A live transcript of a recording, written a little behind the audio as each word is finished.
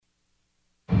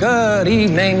Good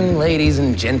evening, ladies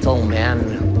and gentlemen.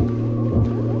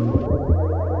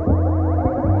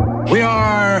 We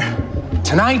are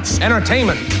tonight's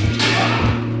entertainment.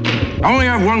 I only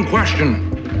have one question.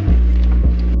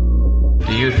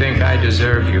 Do you think I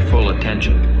deserve your full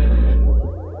attention?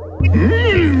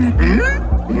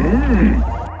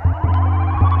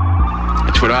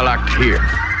 That's what I like to hear.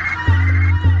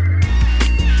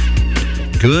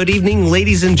 Good evening,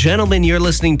 ladies and gentlemen. You're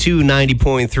listening to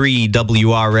 90.3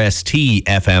 WRST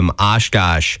FM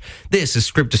Oshkosh. This is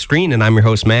Script to Screen, and I'm your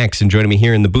host, Max, and joining me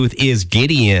here in the booth is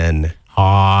Gideon.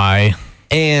 Hi.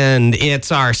 And it's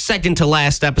our second to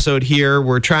last episode here.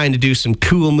 We're trying to do some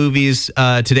cool movies.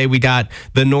 Today we got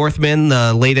The Northman,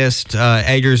 the latest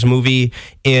Eggers movie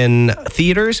in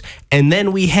theaters. And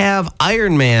then we have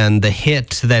Iron Man, the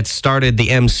hit that started the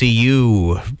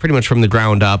MCU pretty much from the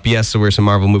ground up. Yes, there were some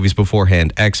Marvel movies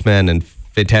beforehand, X-Men and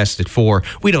Fantastic Four.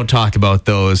 We don't talk about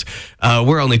those.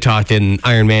 We're only talking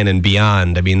Iron Man and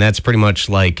beyond. I mean, that's pretty much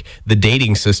like the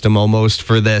dating system almost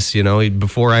for this, you know,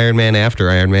 before Iron Man, after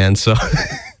Iron Man. So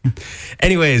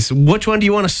anyways, which one do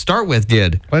you want to start with,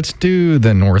 Did? Let's do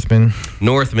The Northman.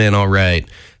 Northman, all right.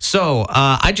 So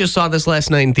I just saw this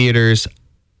last night in theaters.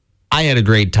 I had a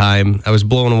great time. I was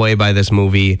blown away by this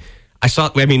movie.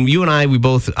 You and I, we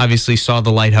both obviously saw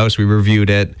The Lighthouse. We reviewed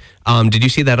it. Did you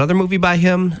see that other movie by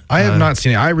him? I have not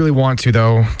seen it. I really want to,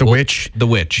 though. The Witch. The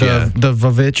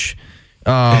Vavitch.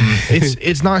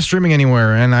 It's not streaming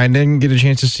anywhere, and I didn't get a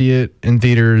chance to see it in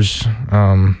theaters.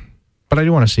 But I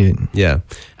do want to see it. Yeah.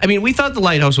 I mean, we thought The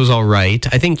Lighthouse was all right.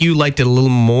 I think you liked it a little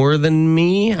more than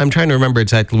me. I'm trying to remember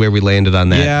exactly where we landed on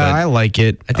that. Yeah, I like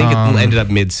it. I think it ended up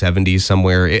mid-70s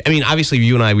somewhere. I mean, obviously,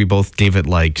 you and I, we both gave it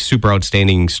like super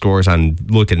outstanding scores on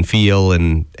look and feel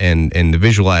and the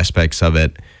visual aspects of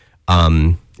it.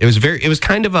 It was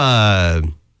kind of a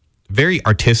very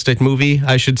artistic movie,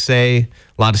 I should say.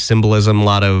 A lot of symbolism, a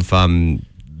lot of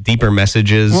deeper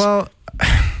messages. Well,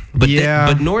 But yeah.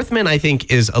 But Northman, I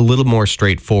think, is a little more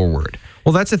straightforward.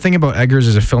 Well, that's the thing about Eggers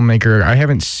as a filmmaker. I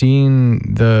haven't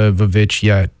seen the Vavitch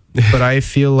yet, but I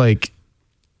feel like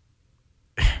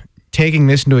taking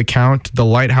this into account, The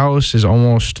Lighthouse is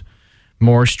almost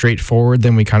more straightforward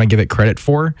than we kind of give it credit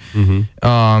for.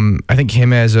 Mm-hmm. I think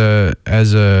him as a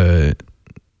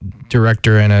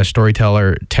director and a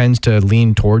storyteller tends to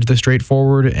lean towards the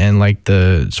straightforward and like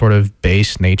the sort of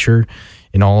base nature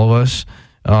in all of us.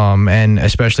 And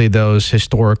especially those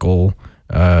historical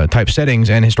type settings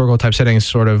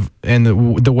sort of, and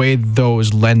the way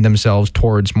those lend themselves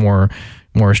towards more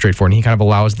straightforward. And he kind of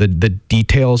allows the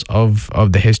details of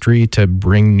the history to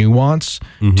bring nuance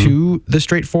to the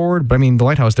straightforward. But I mean, The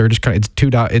Lighthouse, they're just kind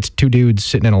of, it's two dudes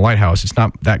sitting in a lighthouse. It's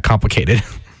not that complicated.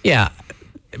 Yeah.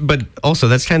 But also,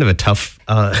 that's kind of a tough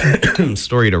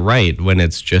story to write when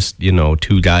it's just, you know,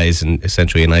 two guys in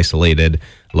essentially an isolated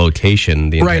location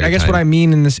the entire Right. I guess time. what I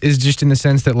mean in this is just in the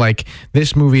sense that, like,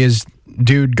 this movie is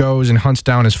dude goes and hunts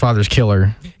down his father's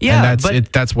killer. Yeah, and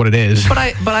that's what it is. But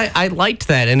I liked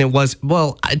that, and it was,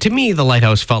 well, to me, The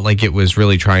Lighthouse felt like it was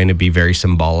really trying to be very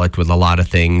symbolic with a lot of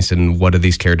things, and what do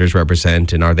these characters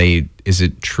represent, and is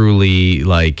it truly,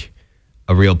 like,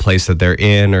 a real place that they're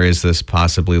in, or is this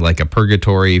possibly like a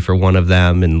purgatory for one of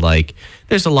them? And like,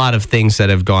 there's a lot of things that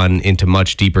have gone into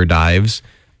much deeper dives.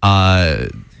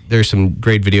 There's some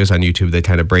great videos on YouTube that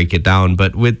kind of break it down.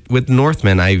 But with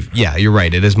Northman, you're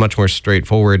right. It is much more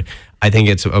straightforward. I think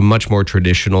it's a much more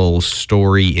traditional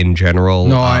story in general.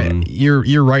 No,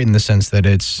 you're right in the sense that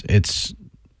it's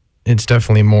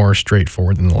definitely more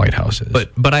straightforward than The Lighthouse is.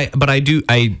 But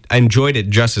I enjoyed it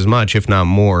just as much, if not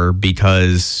more,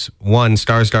 because one,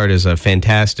 Skarsgård is a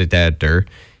fantastic actor.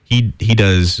 He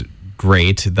does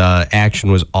great. The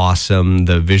action was awesome.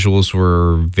 The visuals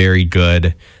were very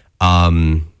good.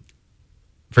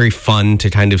 Very fun to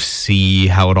kind of see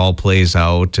how it all plays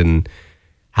out and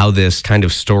how this kind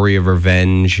of story of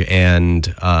revenge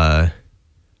and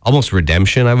almost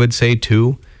redemption, I would say,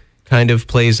 too, kind of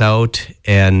plays out.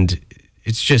 And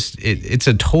it's just it's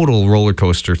a total roller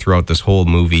coaster throughout this whole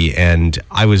movie. And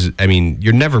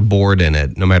you're never bored in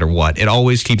it, no matter what. It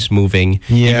always keeps moving,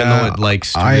 even though it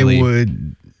likes to really... I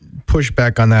would push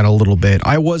back on that a little bit.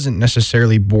 I wasn't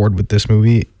necessarily bored with this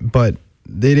movie, but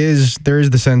there is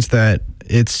the sense that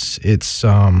it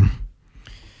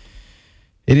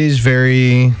is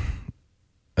very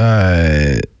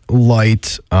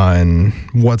light on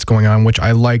what's going on, which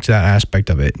I liked that aspect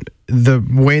of it. The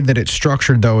way that it's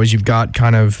structured, though, is you've got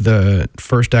kind of the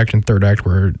first act and third act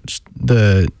where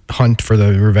the hunt for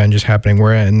the revenge is happening,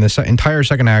 where in the entire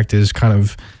second act is kind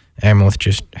of Amleth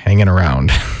just hanging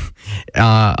around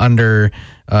under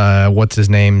what's his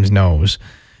name's nose,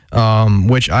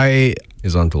 which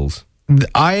his uncle's.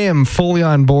 I am fully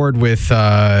on board with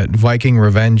Viking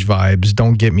revenge vibes.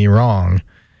 Don't get me wrong.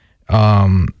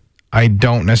 I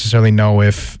don't necessarily know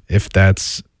if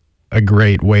that's a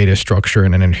great way to structure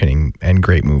an entertaining and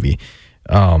great movie.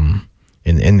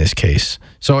 In this case,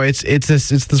 so it's the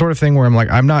sort of thing where I'm like,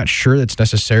 I'm not sure that's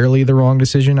necessarily the wrong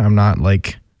decision. I'm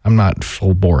not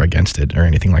full bore against it or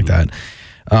anything like that.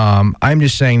 I'm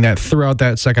just saying that throughout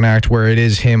that second act, where it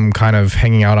is him kind of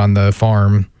hanging out on the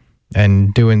farm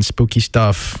and doing spooky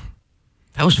stuff.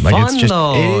 That was like, fun, it's just,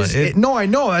 though. No, I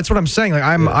know. That's what I'm saying. Like,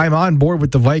 I'm on board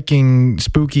with the Viking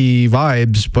spooky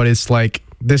vibes, but it's like,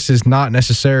 this is not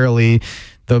necessarily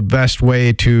the best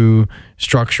way to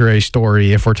structure a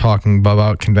story if we're talking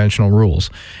about conventional rules.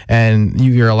 And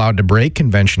you're allowed to break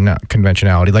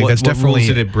conventionality. Like, that's definitely... What rules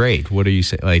did it break? What are you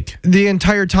saying? Like, the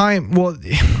entire time, well,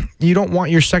 you don't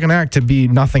want your second act to be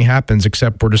nothing happens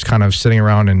except we're just kind of sitting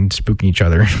around and spooking each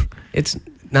other. It's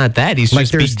not that. He's Like,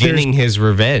 just beginning his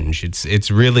revenge.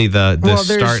 It's really the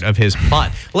start of his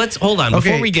plot. Let's hold on.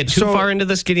 Before we get too far into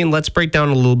this, Gideon, let's break down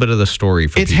a little bit of the story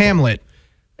for It's people. Hamlet.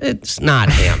 It's not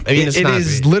Hamlet. I mean, It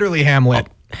is literally Hamlet.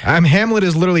 Hamlet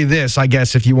is literally this, I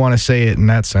guess, if you want to say it in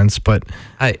that sense. But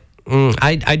I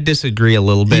disagree a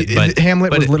little bit. But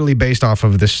Hamlet was literally based off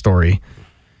of this story.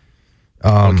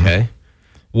 Okay.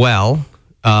 Well,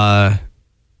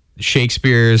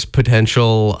 Shakespeare's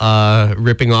potential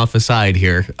ripping off aside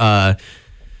here.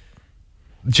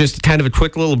 Just kind of a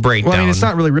quick little breakdown. Well, I mean, it's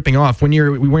not really ripping off when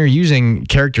you're using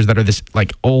characters that are this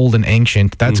like old and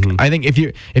ancient. That's I think if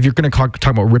you're going to talk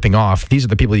about ripping off, these are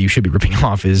the people that you should be ripping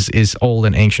off is old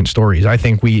and ancient stories. I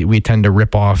think we tend to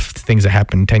rip off things that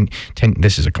happen.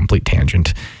 This is a complete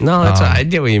tangent. No, that's I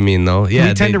get what you mean though. Yeah,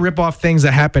 we tend to rip off things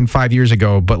that happened 5 years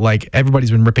ago, but like everybody's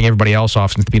been ripping everybody else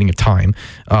off since the beginning of time.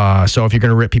 So if you're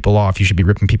going to rip people off, you should be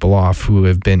ripping people off who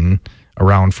have been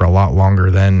around for a lot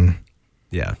longer than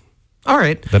all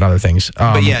right than other things.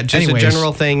 But yeah, just a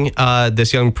general thing.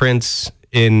 This young prince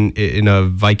in a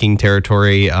Viking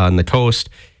territory on the coast,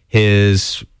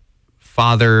 his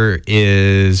father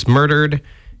is murdered.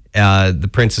 The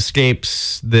prince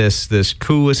escapes this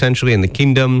coup essentially in the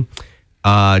kingdom.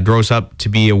 Grows up to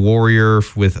be a warrior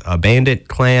with a bandit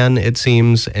clan, it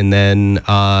seems, and then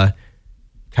kind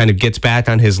of gets back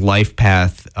on his life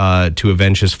path to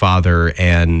avenge his father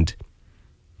and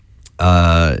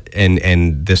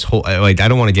this whole, like, I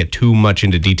don't want to get too much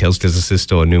into details because this is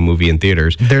still a new movie in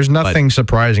theaters. There's nothing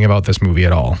surprising about this movie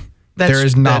at all. There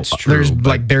is not. That's true, there's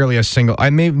like barely a single.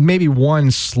 Maybe one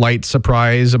slight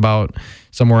surprise about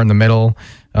somewhere in the middle.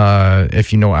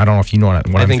 If you know, I don't know if you know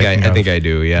what I think I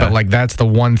do. Yeah, but like that's the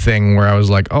one thing where I was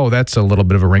like, oh, that's a little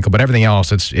bit of a wrinkle. But everything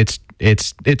else, it's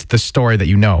the story that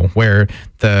you know, where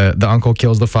the uncle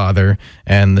kills the father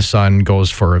and the son goes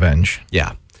for revenge.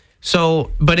 Yeah. So,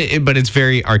 but it's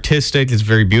very artistic. It's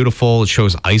very beautiful. It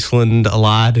shows Iceland a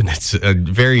lot, and it's a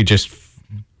very just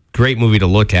great movie to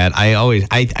look at.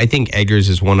 I think Eggers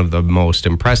is one of the most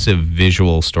impressive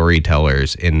visual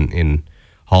storytellers in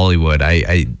Hollywood.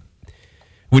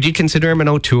 Would you consider him an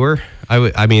auteur?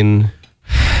 I mean,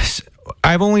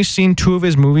 I've only seen 2 of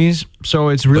his movies, so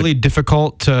it's really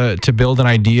difficult to build an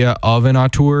idea of an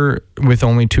auteur with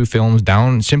only 2 films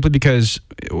down, simply because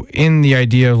in the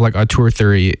idea of like auteur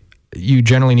theory, you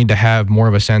generally need to have more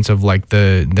of a sense of like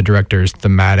the director's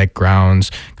thematic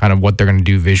grounds, kind of what they're going to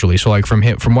do visually. So like from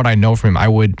what I know from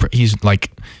him, he's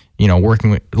like, you know,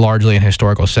 working largely in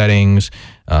historical settings,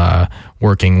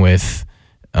 working with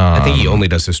I think he only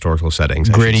does historical settings.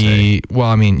 Gritty. Well,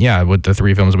 I mean, yeah, with the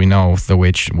 3 films we know, The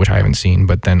Witch, which I haven't seen,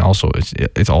 but then also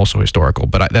it's also historical.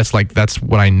 But that's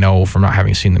what I know from not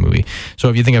having seen the movie. So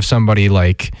if you think of somebody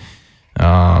like,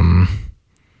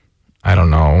 I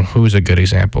don't know, who's a good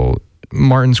example?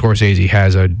 Martin Scorsese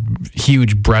has a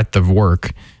huge breadth of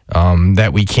work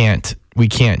that we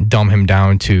can't dumb him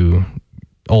down to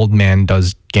old man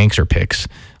does gangster picks.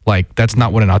 Like, that's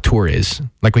not what an auteur is.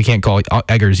 Like, we can't call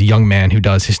Eggers a young man who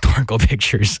does historical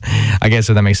pictures. I guess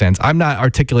if that makes sense. I'm not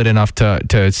articulate enough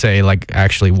to say, like,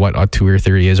 actually what auteur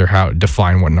theory is or how to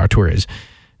define what an auteur is.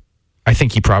 I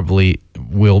think he probably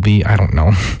will be. I don't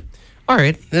know. All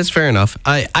right, that's fair enough.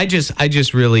 I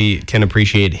just really can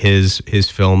appreciate his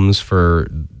films for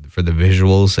the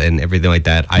visuals and everything like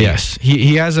that. Yes,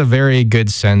 he has a very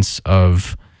good sense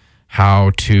of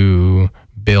how to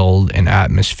build an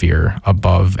atmosphere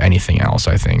above anything else,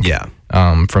 I think. Yeah.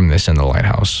 From this and The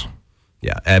Lighthouse.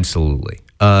 Yeah, absolutely.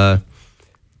 I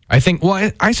think,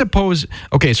 well, I suppose,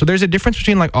 okay, so there's a difference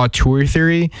between like auteur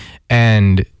theory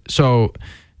and, so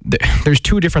there's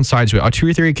 2 different sides to it.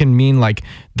 Auteur theory can mean like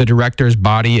the director's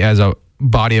body as a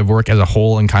body of work as a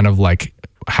whole and kind of like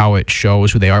how it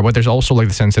shows who they are. But there's also like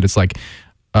the sense that it's like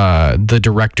the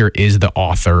director is the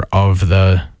author of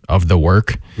the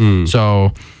work.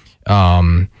 So,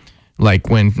 like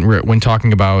when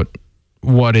talking about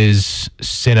what is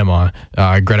cinema,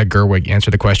 Greta Gerwig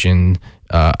answered the question.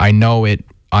 I know it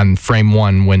on frame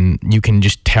one when you can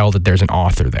just tell that there's an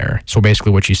author there. So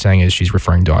basically what she's saying is she's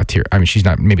referring to auteur. I mean, she's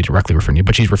not maybe directly referring to,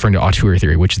 but she's referring to auteur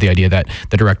theory, which is the idea that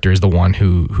the director is the one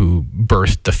who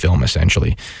birthed the film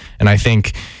essentially. And I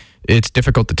think it's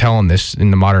difficult to tell in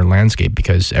the modern landscape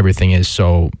because everything is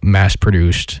so mass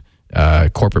produced,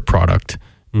 corporate product,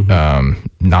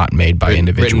 not made by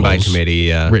individuals. Written by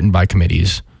committee. Written by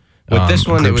committees. With this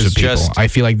one, it was just. I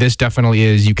feel like this definitely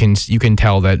is. You can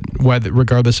tell that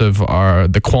regardless of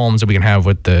the qualms that we can have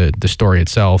with the story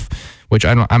itself, which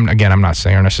I'm not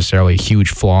saying are necessarily huge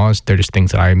flaws. They're just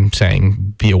things that I'm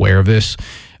saying. Be aware of this.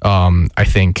 I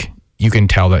think you can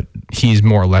tell that he's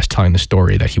more or less telling the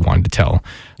story that he wanted to tell.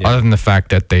 Yeah. Other than the fact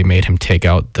that they made him take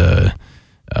out the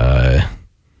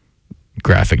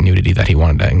graphic nudity that he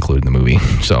wanted to include in the movie.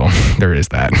 So there is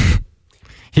that.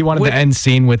 He wanted the end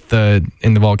scene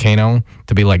in the volcano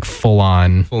to be like full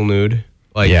nude,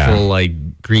 full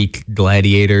like Greek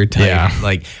gladiator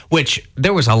type, which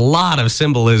there was a lot of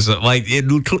symbolism. Like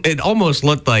it almost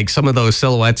looked like some of those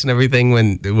silhouettes and everything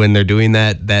when they're doing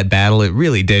that battle. It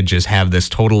really did just have this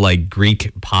total like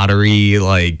Greek pottery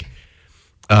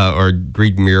or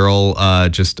Greek mural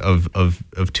just of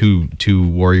two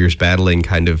warriors battling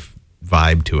kind of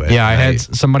vibe to it. Yeah, I had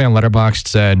somebody on Letterboxd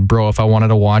said, bro, if I wanted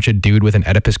to watch a dude with an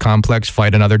Oedipus complex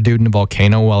fight another dude in a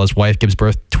volcano while his wife gives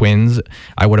birth to twins,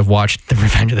 I would have watched The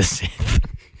Revenge of the Sith.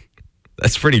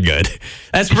 That's pretty good.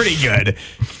 That's pretty good.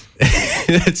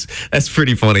 that's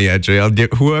pretty funny, actually. I'll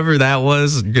give whoever that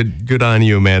was, good on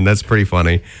you, man. That's pretty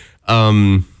funny.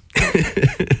 Wow.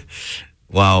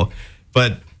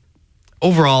 But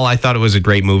overall, I thought it was a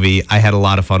great movie. I had a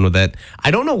lot of fun with it.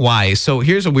 I don't know why. So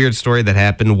here's a weird story that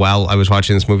happened while I was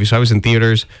watching this movie. So I was in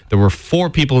theaters. There were 4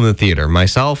 people in the theater.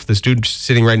 Myself, this dude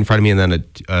sitting right in front of me, and then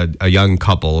a young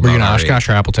couple. Were you in Oshkosh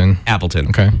or Appleton? Appleton.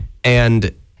 Okay.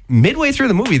 And midway through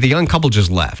the movie, the young couple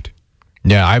just left.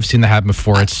 Yeah, I've seen that happen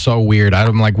before. It's so weird.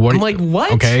 I'm like,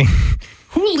 what? Okay.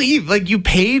 Who leave? Like, you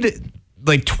paid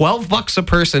like $12 a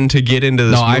person to get into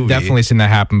this movie. I've definitely seen that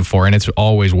happen before, and it's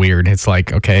always weird. It's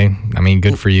like, okay, I mean,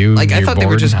 good for you. Like, I thought bored. They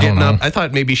were just getting up. I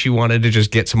thought maybe she wanted to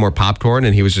just get some more popcorn,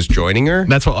 and he was just joining her.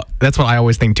 That's what I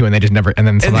always think too, and they just never. And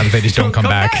then sometimes they just don't come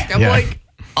back. I'm like,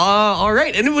 all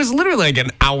right. And it was literally like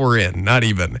an hour in, not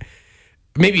even.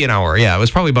 Maybe an hour. Yeah, it was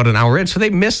probably about an hour in. So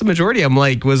they missed the majority. I'm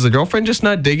like, was the girlfriend just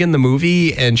not digging the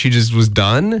movie, and she just was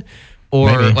done?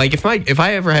 Or maybe. Like if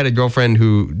I ever had a girlfriend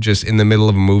who just in the middle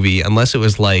of a movie, unless it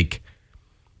was like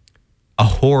a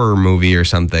horror movie or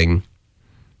something,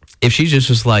 if she just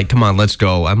was like, come on, let's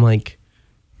go. I'm like,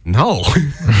 no,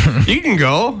 you can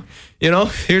go,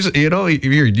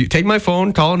 you take my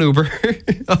phone, call an Uber.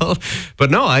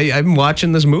 But no, I'm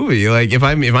watching this movie. Like if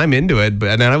I'm into it,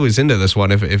 and I was into this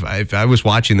one, if I was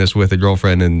watching this with a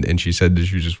girlfriend and she said that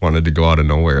she just wanted to go out of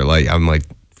nowhere, like, I'm like,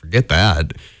 forget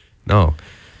that. No.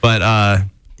 But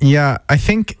yeah, I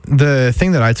think the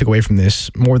thing that I took away from this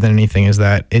more than anything is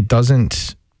that it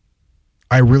doesn't.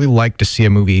 I really like to see a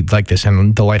movie like this,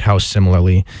 and The Lighthouse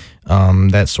similarly,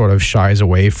 that sort of shies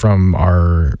away from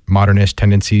our modernist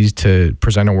tendencies to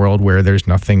present a world where there's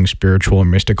nothing spiritual or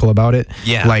mystical about it.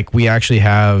 Yeah, like we actually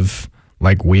have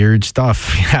like weird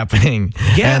stuff happening.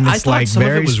 Yeah, and I thought like some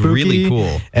very of it was spooky, really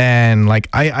cool. And like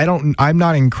I'm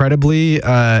not incredibly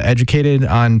educated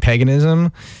on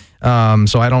paganism.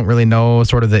 So I don't really know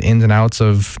sort of the ins and outs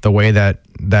of the way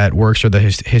that works or the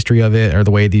history of it or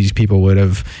the way these people would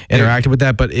have interacted with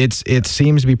that. But it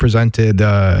seems to be presented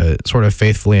sort of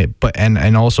faithfully, but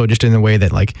and also just in the way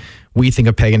that like we think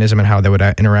of paganism and how they would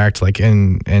interact like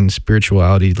in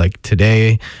spirituality like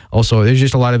today. Also, there's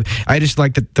just a lot of, I just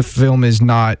like that the film is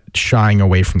not shying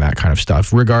away from that kind of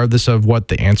stuff, regardless of what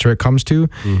the answer it comes to.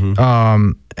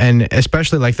 Mm-hmm. And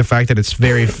especially like the fact that it's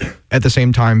very, at the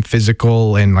same time,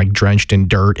 physical and like drenched in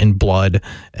dirt and blood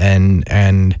and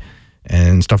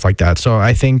stuff like that. So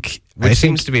I think, which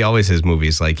seems to be always his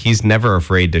movies. Like he's never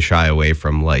afraid to shy away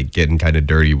from like getting kind of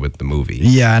dirty with the movie.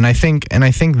 Yeah, and I think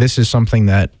this is something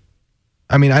that,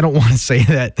 I mean, I don't want to say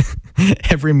that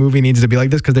every movie needs to be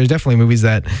like this, because there's definitely movies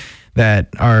that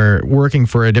are working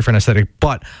for a different aesthetic.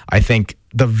 But I think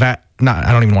I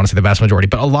don't even want to say the vast majority,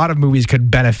 but a lot of movies could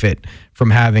benefit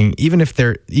from having, even if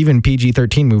they're even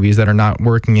PG-13 movies that are not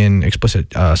working in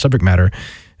explicit subject matter,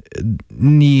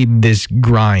 need this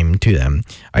grime to them.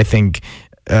 I think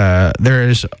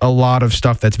there's a lot of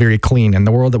stuff that's very clean, and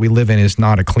the world that we live in is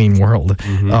not a clean world.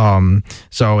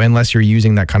 So unless you're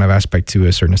using that kind of aspect to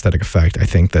a certain aesthetic effect, I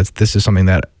think that this is something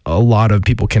that a lot of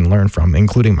people can learn from,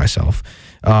 including myself.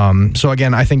 So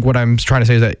again, I think what I'm trying to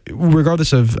say is that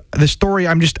regardless of the story,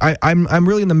 I'm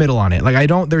really in the middle on it. Like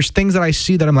there's things that I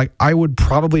see that I'm like, I would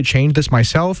probably change this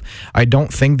myself. I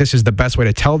don't think this is the best way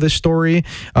to tell this story,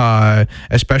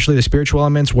 especially the spiritual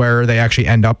elements where they actually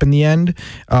end up in the end.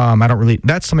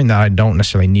 That's something that I don't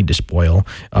necessarily need to spoil.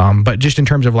 But just in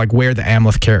terms of like where the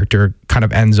Amleth character kind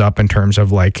of ends up in terms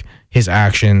of like his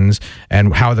actions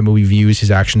and how the movie views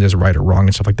his actions as right or wrong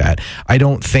and stuff like that. I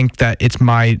don't think that it's I'm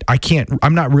trying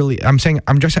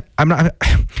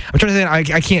to say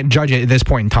I can't judge it at this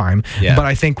point in time. Yeah. But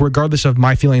I think regardless of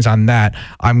my feelings on that,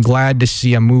 I'm glad to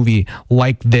see a movie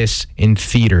like this in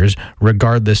theaters,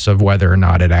 regardless of whether or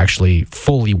not it actually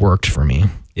fully worked for me.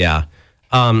 Yeah.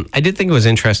 I did think it was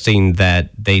interesting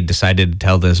that they decided to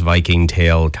tell this Viking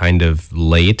tale kind of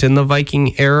late in the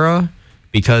Viking era,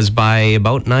 because by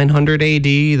about 900 AD,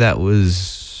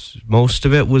 most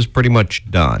of it was pretty much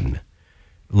done.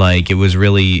 Like it was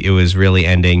really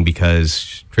ending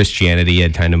because Christianity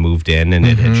had kind of moved in and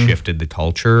it had shifted the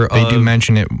culture. They do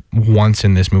mention it once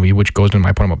in this movie, which goes to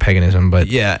my point about paganism. But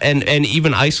yeah, and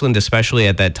even Iceland, especially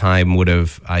at that time, would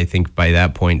have, I think, by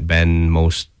that point been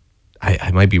most.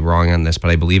 I might be wrong on this, but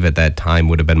I believe at that time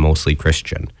would have been mostly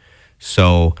Christian.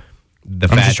 So I'm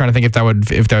just trying to think if that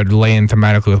would lay in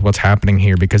thematically with what's happening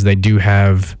here, because they do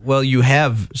have you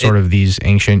have sort of these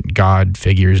ancient god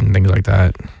figures and things like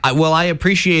that. I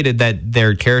appreciated that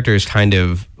their characters kind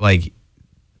of like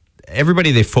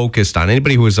everybody they focused on.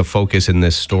 Anybody who was a focus in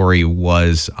this story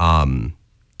was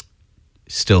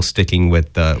still sticking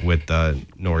with the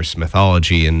Norse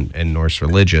mythology and Norse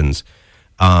religions.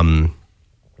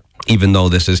 Even though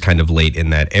this is kind of late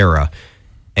in that era.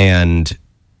 And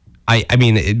I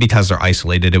mean, because they're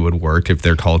isolated, it would work. If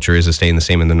their culture is staying the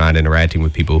same and they're not interacting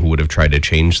with people who would have tried to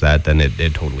change that, then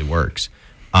it totally works.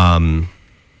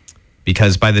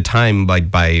 Because by the time, like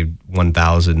by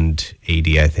 1000 AD,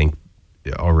 I think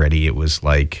already it was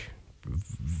like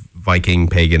Viking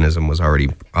paganism was already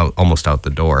almost out the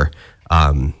door,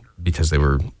 because they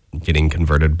were getting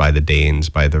converted by the Danes,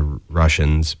 by the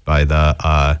Russians, by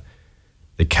the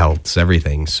Celts,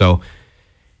 everything. So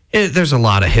there's a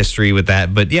lot of history with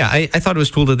that. But yeah, I thought it was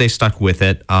cool that they stuck with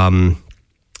it. And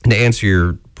to answer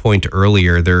your point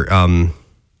earlier, there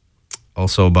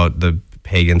also about the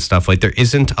pagan stuff, like there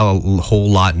isn't a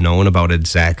whole lot known about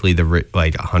exactly the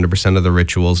 100% of the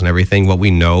rituals and everything. What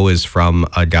we know is from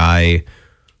a guy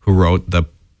who wrote the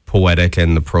Poetic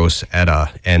and the Prose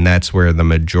Edda, and that's where the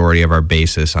majority of our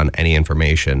basis on any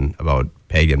information about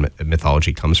pagan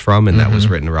mythology comes from, and that was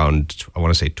written around, I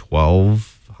want to say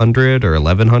 1200 or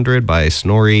 1100 by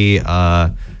Snorri.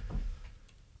 Oh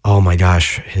my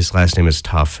gosh, his last name is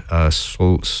tough.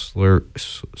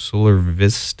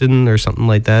 Solarviston or something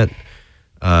like that.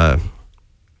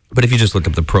 But if you just look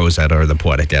up the Prose Edda or the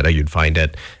Poetic Edda, you'd find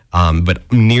it.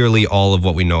 But nearly all of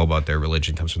what we know about their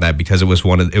religion comes from that, because it was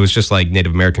just like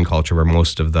Native American culture, where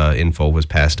most of the info was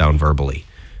passed down verbally,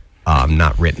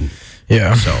 not written.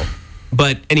 Yeah. So,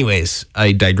 but anyways,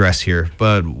 I digress here.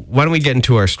 But why don't we get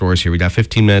into our stories here? We got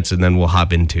 15 minutes, and then we'll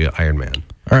hop into Iron Man.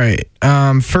 All right.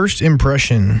 First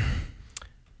impression.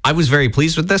 I was very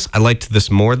pleased with this. I liked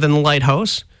this more than The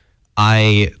Lighthouse.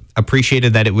 I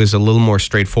appreciated that it was a little more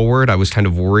straightforward. I was kind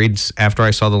of worried after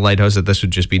I saw The Lighthouse that this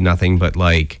would just be nothing but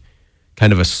like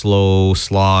kind of a slow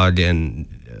slog and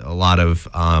a lot of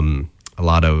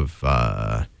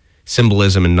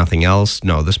symbolism and nothing else.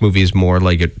 No, this movie is more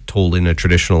like it told in a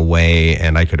traditional way,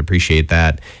 and I could appreciate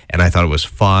that. And I thought it was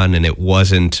fun, and it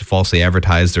wasn't falsely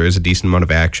advertised. There is a decent amount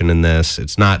of action in this.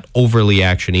 It's not overly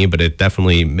actiony, but it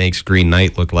definitely makes Green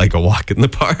Knight look like a walk in the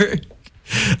park.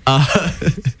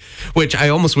 Which I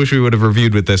almost wish we would have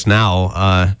reviewed with this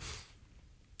now,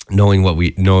 knowing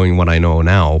what I know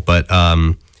now. But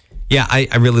yeah, I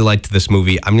really liked this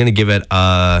movie. I'm gonna give it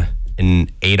an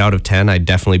 8 out of 10. I'd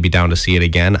definitely be down to see it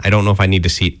again. I don't know if I need to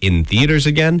see it in theaters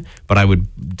again, but I would,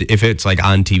 if it's like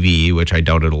on TV, which I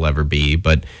doubt it'll ever be.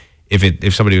 But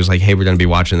if somebody was like, hey, we're gonna be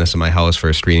watching this in my house for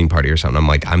a screening party or something, I'm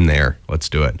like, I'm there. Let's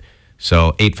do it.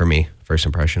 So 8 for me. First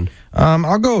impression.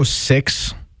 I'll go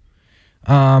 6.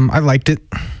 I liked it.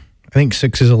 I think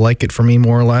 6 is a like it for me,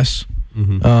 more or less.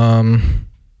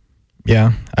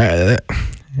 Yeah,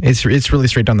 it's really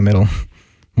straight down the middle,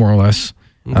 more or less.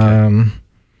 Okay.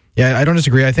 Yeah, I don't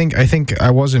disagree. I think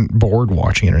I wasn't bored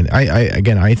watching it.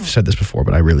 Again, I've said this before,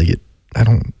 but I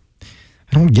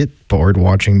don't get bored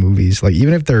watching movies. Like,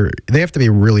 even if they have to be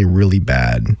really, really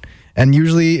bad. And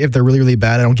usually if they're really, really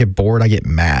bad, I don't get bored, I get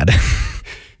mad.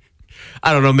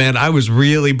 I don't know, man. I was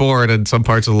really bored in some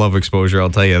parts of Love Exposure.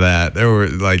 I'll tell you that. There were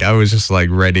I was just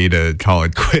ready to call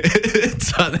it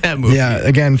quits on that movie. Yeah,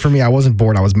 again, for me, I wasn't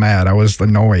bored. I was mad. I was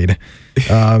annoyed.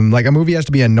 A movie has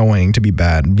to be annoying to be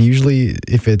bad. Usually,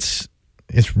 if it's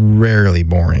rarely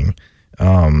boring.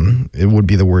 It would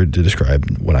be the word to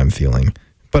describe what I'm feeling.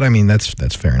 But I mean,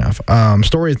 that's fair enough.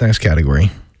 Story is the next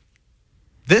category.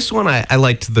 This one, I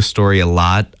liked the story a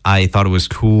lot. I thought it was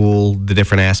cool, the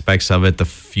different aspects of it, the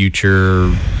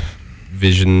future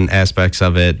vision aspects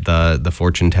of it, the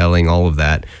fortune telling, all of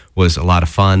that was a lot of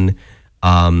fun.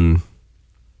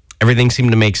 Everything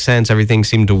seemed to make sense. Everything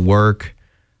seemed to work.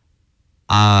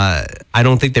 I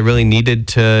don't think they really needed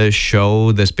to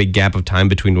show this big gap of time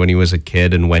between when he was a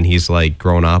kid and when he's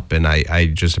grown up. And I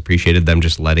just appreciated them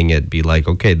just letting it be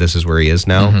okay, this is where he is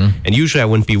now. Mm-hmm. And usually I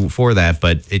wouldn't be for that,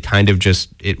 but it kind of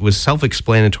it was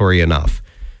self-explanatory enough.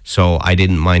 So I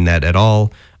didn't mind that at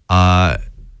all.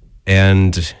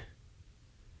 And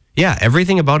yeah,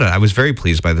 everything about it, I was very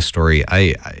pleased by the story.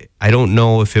 I don't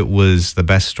know if it was the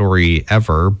best story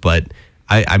ever, but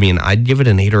I mean, I'd give it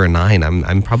an 8 or a 9.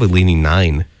 I'm probably leaning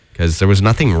 9 because there was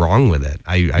nothing wrong with it.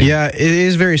 Yeah, it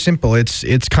is very simple.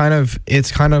 It's kind of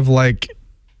like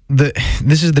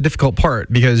this is the difficult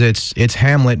part because it's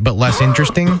Hamlet but less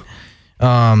interesting.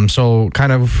 So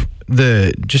kind of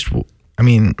I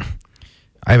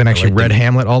haven't actually read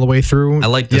Hamlet all the way through. I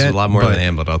like this a lot more than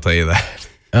Hamlet, I'll tell you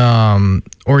that.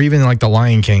 Or even The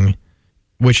Lion King,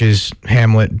 which is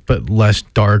Hamlet but less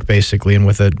dark basically and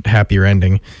with a happier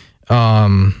ending.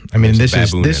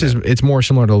 It's more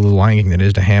similar to The Lion King than it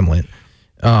is to Hamlet.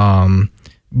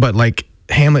 But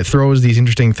Hamlet throws these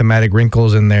interesting thematic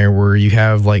wrinkles in there where you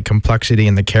have complexity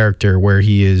in the character where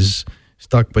he is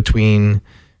stuck between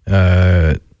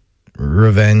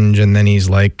revenge and then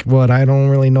he's I don't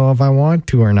really know if I want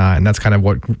to or not. And that's kind of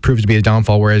what proves to be a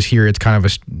downfall. Whereas here it's kind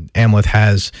of Hamlet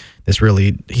has this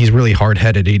he's really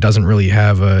hard-headed. He doesn't really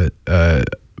have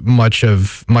much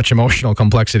emotional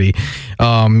complexity.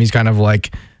 He's kind of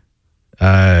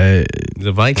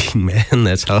the Viking man.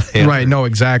 That's how they right. No,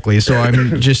 exactly. So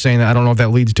I'm just saying that I don't know if that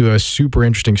leads to a super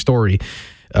interesting story.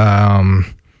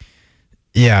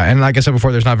 Yeah, and like I said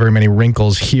before, there's not very many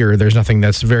wrinkles here. There's nothing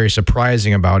that's very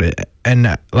surprising about it.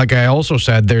 And like I also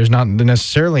said, there's not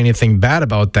necessarily anything bad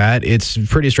about that. It's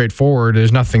pretty straightforward.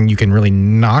 There's nothing you can really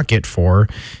knock it for.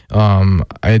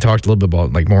 I talked a little bit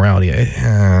about morality.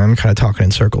 I'm kind of talking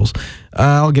in circles.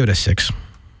 I'll give it a 6.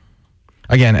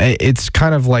 Again, it's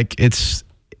kind of it's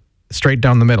straight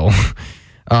down the middle.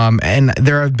 And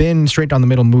there have been straight down the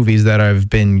middle movies that have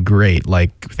been great.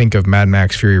 Think of Mad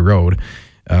Max Fury Road.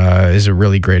 Is a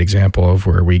really great example of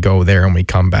where we go there and we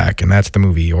come back, and that's the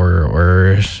movie.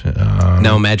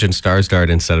 Now imagine Skarsgård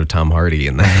instead of Tom Hardy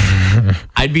in that.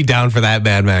 I'd be down for that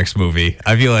Mad Max movie.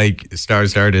 I feel like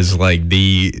Skarsgård is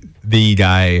the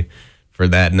guy for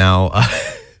that now.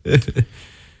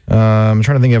 I'm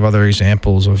trying to think of other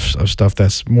examples of stuff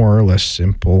that's more or less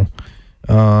simple.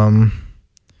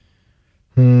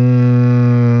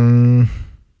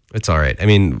 It's all right. I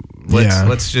mean,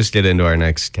 let's just get into our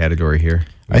next category here.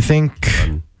 I think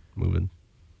moving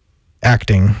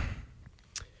acting.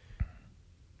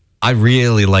 I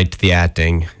really liked the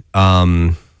acting.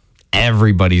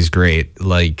 Everybody's great.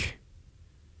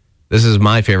 This is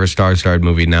my favorite Skarsgård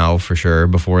movie now for sure.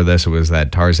 Before this, it was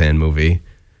that Tarzan movie,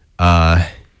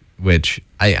 which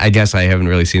I guess I haven't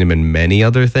really seen him in many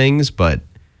other things, but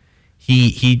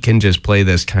he can just play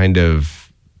this kind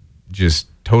of just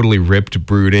totally ripped,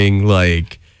 brooding,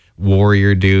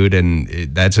 warrior dude, and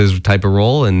that's his type of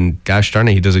role, and gosh darn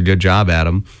it, he does a good job at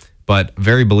him. But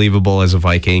very believable as a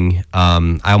Viking.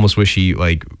 I almost wish he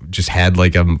just had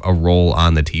a role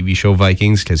on the TV show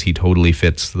Vikings because he totally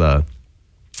fits the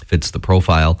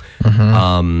profile.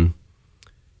 Mm-hmm.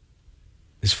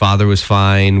 His father was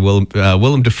fine.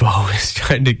 Willem Dafoe is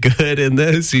kind of good in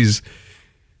this. He's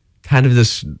kind of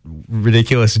this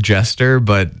ridiculous jester,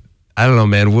 but I don't know,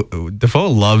 man. Dafoe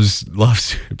loves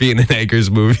being in Eggers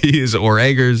movies, or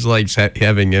Eggers likes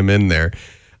having him in there.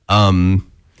 I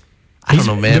don't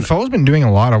know, man. Dafoe's been doing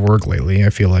a lot of work lately. I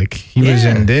feel like he was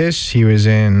in this. He was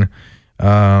in, he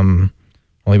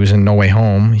was in No Way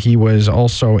Home. He was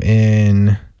also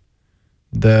in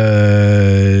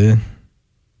the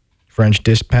French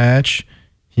Dispatch.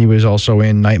 He was also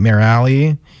in Nightmare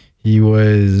Alley.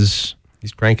 He's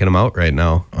cranking them out right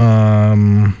now.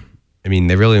 I mean,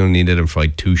 they really only needed him for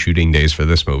 2 shooting days for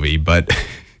this movie, but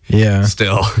yeah,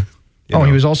 still.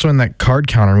 He was also in that Card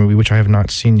Counter movie, which I have not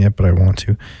seen yet, but I want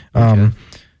to. Okay.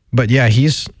 But yeah,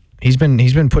 he's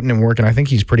been putting in work, and I think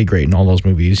he's pretty great in all those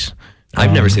movies.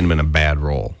 I've never seen him in a bad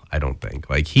role. I don't think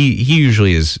he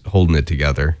usually is holding it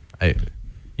together.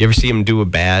 You ever see him do a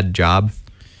bad job?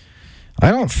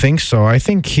 I don't think so. I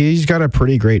think he's got a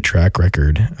pretty great track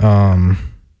record.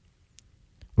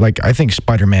 Like, I think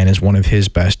Spider-Man is one of his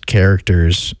best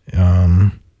characters.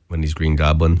 When he's Green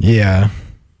Goblin? Yeah.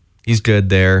 He's good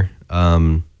there.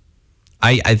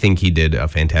 I think he did a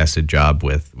fantastic job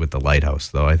with The Lighthouse,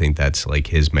 though. I think that's like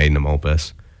his magnum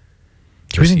opus.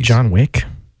 He was in John Wick.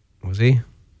 Was he?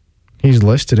 He's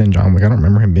listed in John Wick. I don't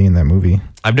remember him being in that movie.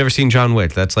 I've never seen John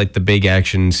Wick. That's like the big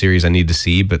action series I need to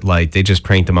see, but like they just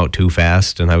cranked them out too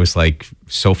fast, and I was like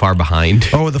so far behind.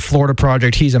 Oh, the Florida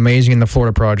Project. He's amazing in the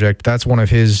Florida Project. That's one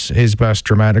of his best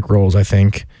dramatic roles, I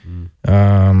think.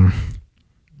 But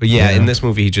yeah, in this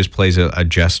movie, he just plays a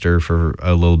jester for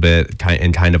a little bit,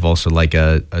 and kind of also like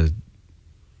a I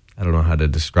don't know how to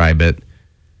describe it.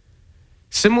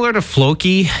 Similar to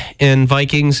Floki in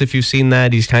Vikings, if you've seen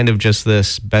that, he's kind of just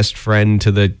this best friend to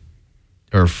the,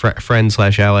 or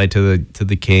friend/ally to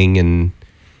the king, and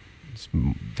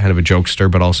kind of a jokester,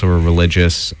 but also a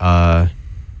religious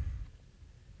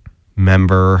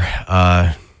member.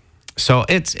 So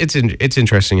it's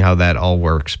interesting how that all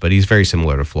works, but he's very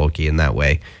similar to Floki in that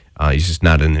way. He's just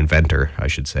not an inventor, I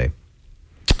should say.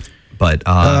 But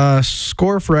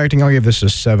score for acting, I'll give this a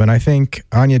 7. I think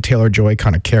Anya Taylor-Joy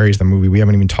kind of carries the movie. We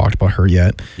haven't even talked about her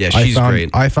yet. Yeah, she's great.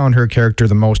 I found her character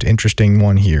the most interesting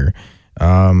one here.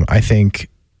 I think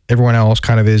everyone else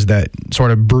kind of is that sort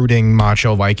of brooding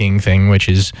macho Viking thing, which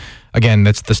is, again,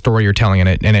 that's the story you're telling in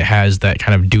it, and it has that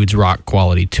kind of dude's rock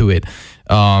quality to it.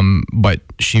 But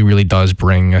she really does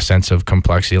bring a sense of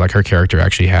complexity. Like, her character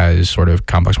actually has sort of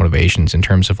complex motivations in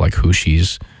terms of like who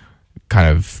she's kind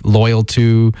of loyal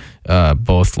to,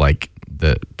 both like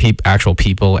the actual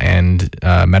people and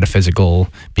metaphysical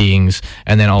beings,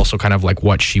 and then also kind of like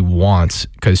what she wants,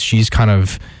 because she's kind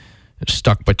of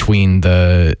stuck between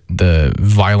the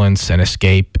violence and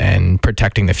escape and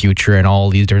protecting the future and all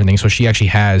these different things. So she actually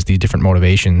has these different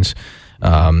motivations.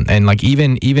 And like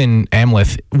even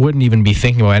Amleth wouldn't even be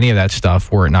thinking about any of that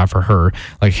stuff were it not for her.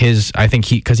 Like I think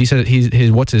because he said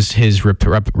his what's his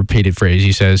repeated phrase?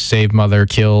 He says, "Save mother,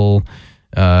 kill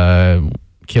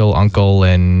uncle,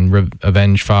 and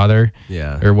avenge father."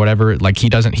 Yeah, or whatever. Like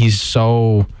he's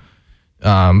so.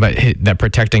 But that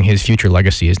protecting his future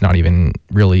legacy is not even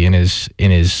really in his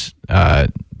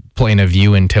plane of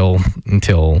view until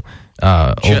Olga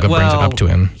brings it up to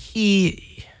him.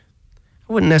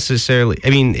 I wouldn't necessarily. I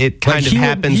mean, it kind of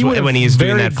happens when he's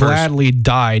doing that first. He gladly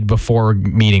died before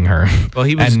meeting her. Well,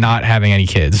 and not having any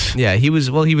kids. Yeah, he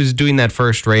was doing that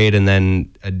first raid, and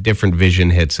then a different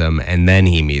vision hits him, and then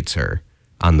he meets her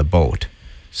on the boat.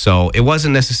 So it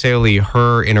wasn't necessarily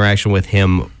her interaction with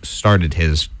him started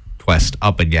his quest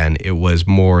up again. It was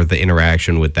more the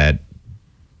interaction with that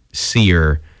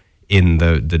seer in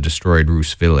the destroyed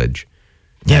Roos village.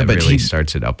 Yeah, but really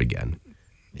starts it up again.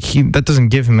 That doesn't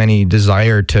give him any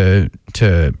desire to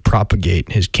propagate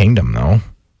his kingdom, though.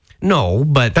 No,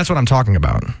 but that's what I'm talking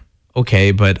about.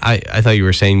 Okay, but I thought you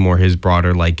were saying more his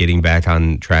broader, like getting back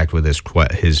on track with his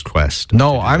quest.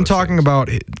 No, I'm talking about,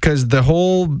 because the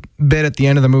whole bit at the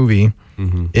end of the movie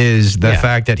is the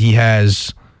fact that he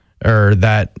has, or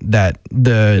that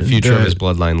the future of his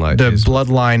bloodline,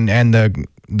 bloodline and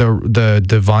the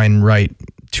divine right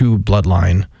to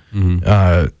bloodline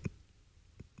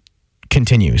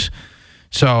continues.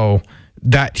 So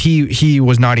that he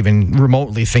was not even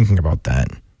remotely thinking about that.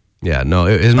 Yeah, no,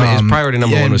 his priority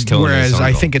number one was killing his uncle.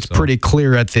 Whereas I think it's pretty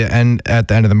clear at the end of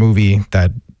the movie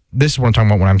that this is what I'm talking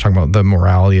about when I'm talking about the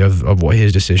morality of what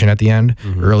his decision at the end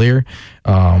earlier.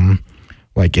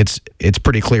 Like it's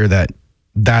pretty clear that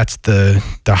that's the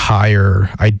higher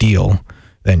ideal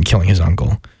than killing his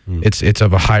uncle. It's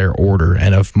of a higher order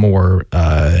and of more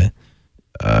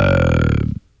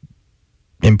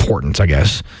importance, I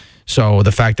guess. So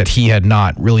the fact that he had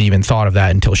not really even thought of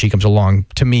that until she comes along,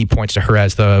 to me, points to her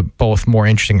as the both more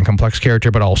interesting and complex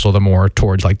character, but also the more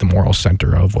towards like the moral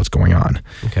center of what's going on.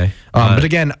 Okay. But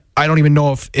again, I don't even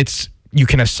know if you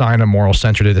can assign a moral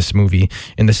center to this movie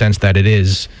in the sense that it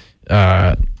is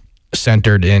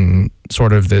centered in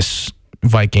sort of this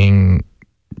Viking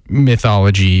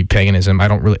mythology, paganism.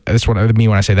 That's what I mean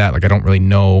when I say that. Like, I don't really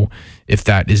know if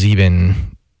that is even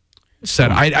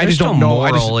said. I just don't know.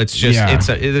 Moral. It's just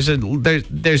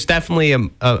there's definitely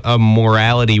a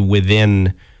morality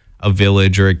within a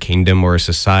village or a kingdom or a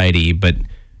society, but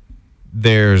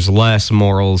there's less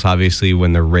morals obviously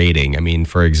when they're raiding. I mean,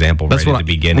 for example, at the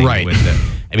beginning, right?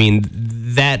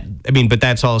 But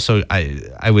that's also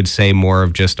I would say more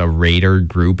of just a raider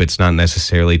group. It's not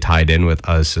necessarily tied in with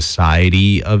a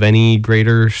society of any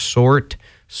greater sort.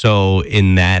 So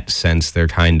in that sense, they're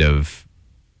kind of,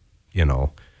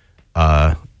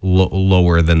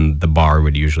 lower than the bar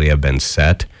would usually have been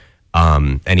set,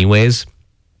 anyways.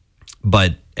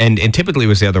 But and typically it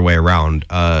was the other way around.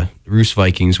 Rus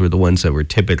Vikings were the ones that were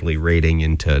typically raiding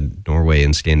into Norway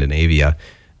and Scandinavia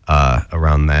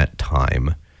around that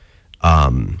time.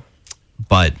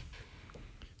 But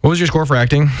what was your score for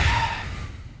acting?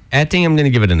 Acting, I'm going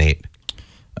to give it an 8.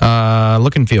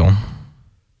 Look and feel.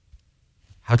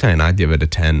 How can I not give it a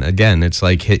 10? Again, it's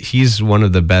like he's one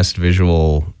of the best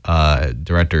visual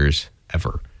directors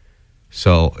ever.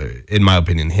 So, in my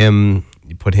opinion,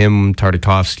 you put him,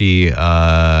 Tartakovsky.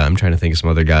 I'm trying to think of some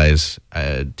other guys.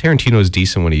 Tarantino's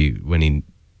decent when he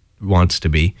wants to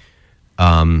be.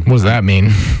 What does that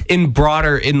mean?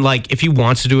 If he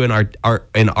wants to do an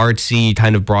artsy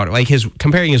kind of broad, like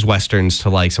comparing his westerns to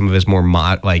like some of his more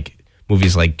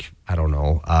movies, like I don't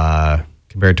know,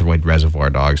 compared to like Reservoir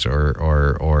Dogs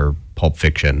or Pulp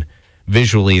Fiction.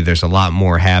 Visually, there's a lot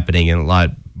more happening and a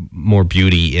lot more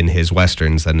beauty in his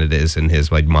westerns than it is in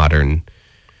his like modern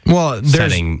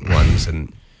setting ones.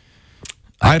 And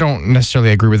I don't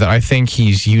necessarily agree with that. I think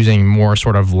he's using more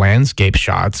sort of landscape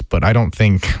shots, but I don't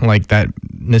think like that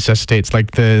necessitates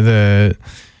like the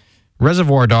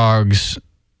Reservoir Dogs.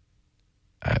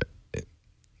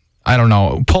 I don't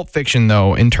know. Pulp Fiction,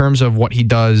 though, in terms of what he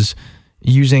does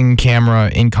using camera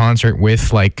in concert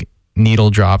with like needle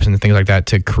drops and things like that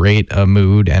to create a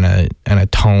mood and a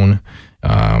tone,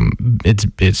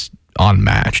 it's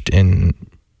unmatched in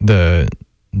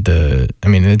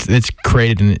it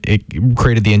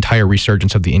created the entire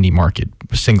resurgence of the indie market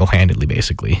single-handedly,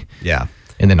 basically. Yeah.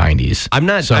 In the 90s. I'm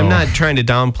not trying to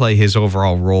downplay his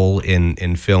overall role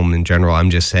in film in general. I'm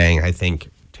just saying I think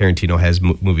Tarantino has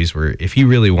movies where if he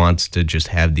really wants to just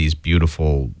have these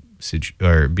beautiful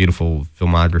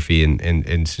filmography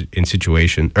and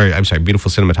situation, or I'm sorry, beautiful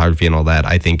cinematography and all that,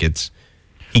 I think he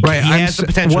has the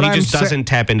potential. He just doesn't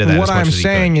tap into that as much as he could.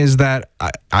 What I'm saying is that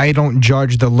I don't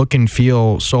judge the look and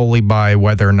feel solely by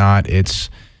whether or not it's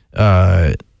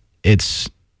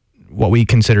what we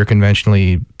consider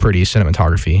conventionally pretty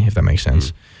cinematography, if that makes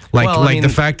sense.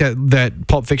 The fact that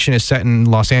Pulp Fiction is set in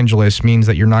Los Angeles means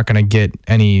that you're not going to get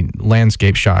any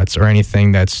landscape shots or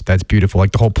anything that's beautiful.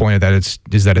 Like the whole point of that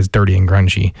is that it's dirty and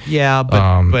grungy. Yeah,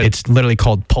 but it's literally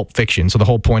called Pulp Fiction. So the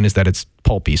whole point is that it's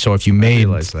pulpy. So if you made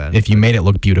it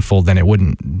look beautiful, then it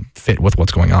wouldn't fit with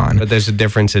what's going on. But there's a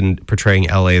difference in portraying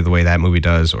LA the way that movie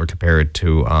does, or compare it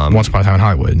to Once Upon a Time in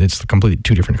Hollywood. It's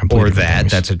two different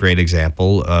things. That's a great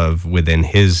example of within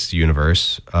his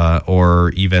universe,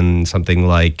 or even something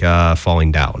like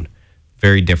Falling Down.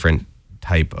 Very different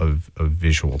type of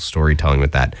visual storytelling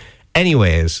with that.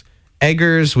 Anyways,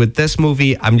 Eggers with this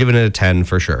movie, I'm giving it a 10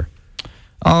 for sure.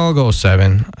 I'll go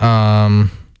 7.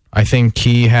 I think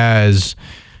he has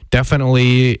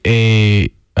definitely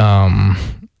a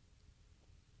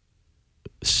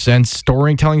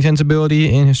storytelling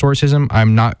sensibility in historicism.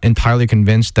 I'm not entirely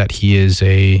convinced that he is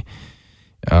a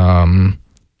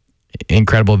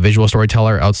incredible visual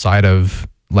storyteller outside of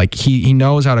like he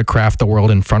knows how to craft the world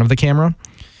in front of the camera.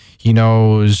 He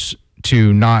knows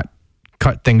to not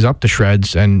cut things up to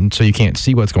shreds and so you can't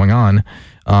see what's going on.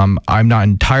 I'm not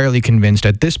entirely convinced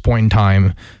at this point in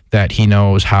time that he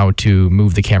knows how to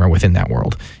move the camera within that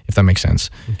world, if that makes sense.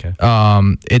 Okay.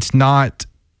 It's not,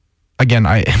 again,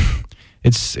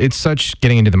 it's such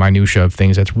getting into the minutia of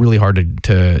things that's really hard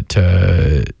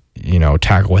to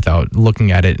tackle without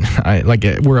looking at it.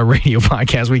 We're a radio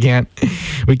podcast. We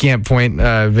can't point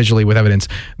visually with evidence.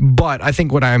 But I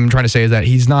think what I'm trying to say is that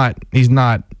he's not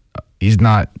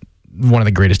one of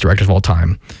the greatest directors of all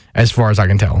time, as far as I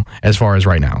can tell, as far as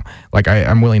right now. Like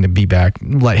I'm willing to be back,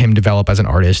 let him develop as an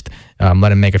artist,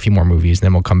 let him make a few more movies, and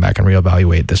then we'll come back and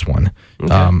reevaluate this one.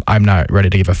 Okay. I'm not ready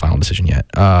to give a final decision yet.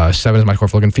 7 is my score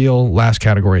for look and feel. Last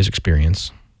category is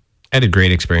experience. I had a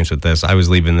great experience with this. I was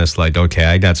leaving this like, okay,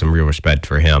 I got some real respect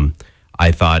for him.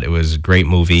 I thought it was a great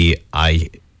movie. I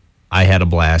had a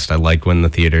blast. I liked when the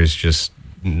theater's just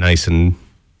nice and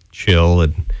chill.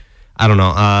 And I don't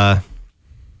know.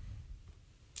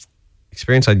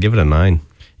 Experience, I'd give it a 9.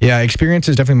 Yeah, experience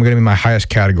is definitely going to be my highest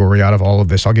category out of all of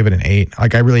this. I'll give it an 8.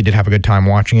 Like, I really did have a good time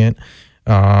watching it.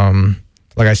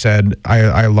 Like I said,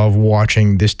 I love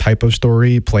watching this type of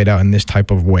story played out in this type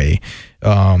of way.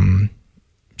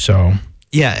 So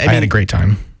yeah, I had a great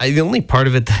time. The only part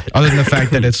of it other than the fact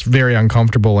that it's very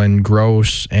uncomfortable and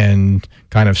gross and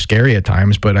kind of scary at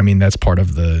times, but I mean that's part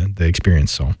of the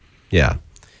experience. So yeah,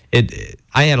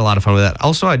 I had a lot of fun with that.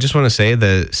 Also, I just want to say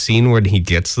the scene where he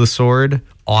gets the sword,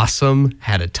 awesome.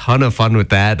 Had a ton of fun with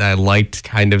that. I liked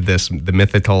kind of the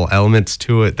mythical elements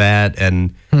to it. I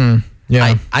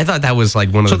thought that was like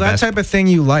one of the best. So that type of thing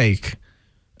you like.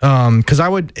 Because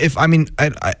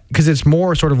because it's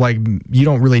more sort of like you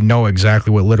don't really know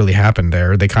exactly what literally happened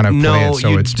there. They kind of play it so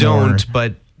you it's don't.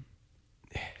 But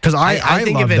because I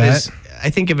think love of it that. as I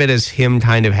think of it as him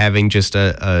kind of having just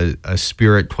a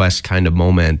spirit quest kind of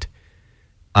moment.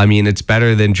 I mean, it's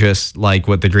better than just like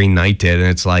what the Green Knight did, and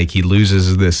it's like he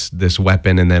loses this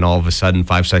weapon, and then all of a sudden,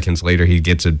 5 seconds later, he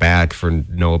gets it back for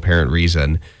no apparent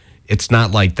reason. It's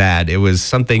not like that. It was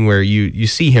something where you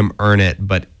see him earn it,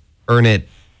 but earn it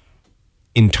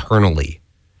internally,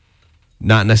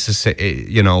 not necessarily.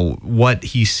 You know, what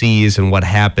he sees and what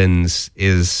happens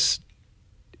is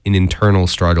an internal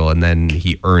struggle, and then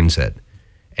he earns it,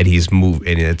 and he's moved,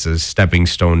 and it's a stepping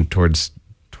stone towards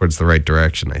the right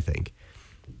direction, I think.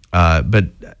 But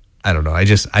I don't know. I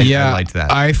liked that.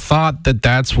 I thought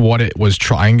that's what it was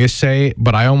trying to say,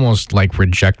 but I almost like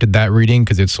rejected that reading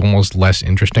because it's almost less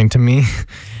interesting to me.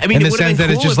 I mean, in it the sense that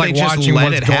cool it's just like watching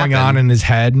what's going on in his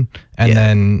head, and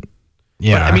then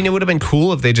But, I mean, it would have been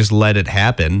cool if they just let it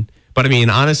happen. But I mean,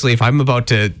 honestly, if I'm about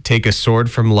to take a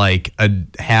sword from like a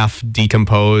half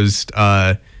decomposed,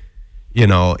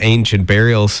 ancient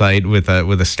burial site with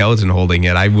a skeleton holding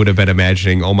it, I would have been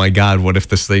imagining, oh my God, what if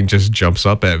this thing just jumps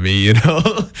up at me? You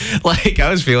know, like I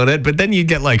was feeling it. But then you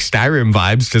get like Skyrim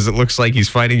vibes because it looks like he's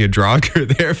fighting a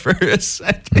Draugr there for a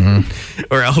second,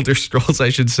 or Elder Scrolls, I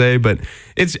should say. But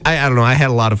I don't know. I had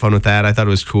a lot of fun with that. I thought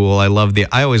it was cool. I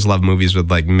always love movies with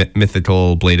like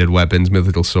mythical bladed weapons,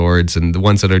 mythical swords, and the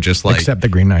ones that are just like except the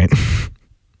Green Knight.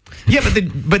 Yeah,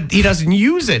 but he doesn't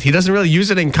use it. He doesn't really use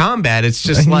it in combat. It's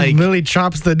just he like literally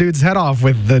chops the dude's head off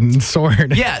with the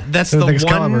sword. Yeah, that's the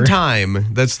one time.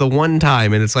 That's the one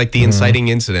time, and it's like the inciting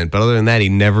incident. But other than that, he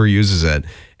never uses it,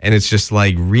 and it's just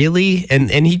like really. And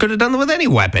he could have done it with any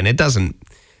weapon. It doesn't.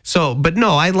 So, but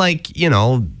no, I like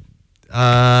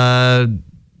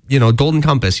Golden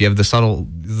Compass. You have the subtle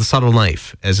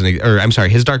knife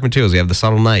his Dark Materials. You have the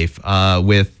subtle knife.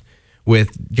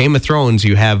 With Game of Thrones,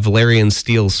 you have Valyrian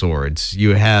steel swords.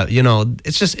 You have,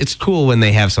 it's cool when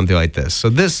they have something like this. So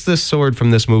this sword from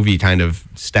this movie kind of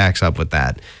stacks up with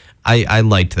that. I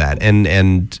liked that,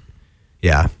 and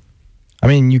yeah. I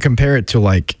mean, you compare it to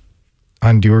like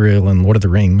Andúril and Lord of the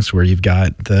Rings, where you've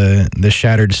got the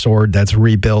shattered sword that's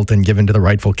rebuilt and given to the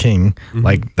rightful king. Mm-hmm.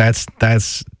 Like that's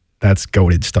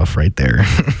goated stuff right there.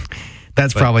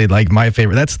 That's probably like my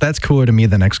favorite. That's cooler to me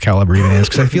than Excalibur even is,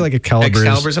 because I feel like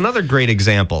Excalibur's another great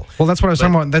example. Well, that's what I was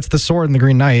talking about. That's the sword in the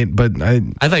Green Knight, but I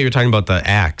thought you were talking about the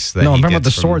axe. No, I'm talking about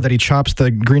the sword that he chops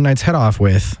the Green Knight's head off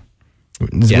with,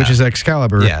 which is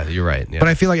Excalibur. Yeah, you're right. Yeah. But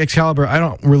I feel like Excalibur, I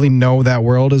don't really know that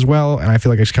world as well, and I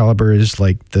feel like Excalibur is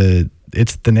like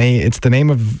it's the name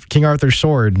of King Arthur's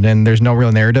sword, and there's no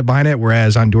real narrative behind it.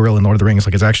 Whereas Andúril and Lord of the Rings,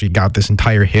 like, it's actually got this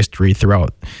entire history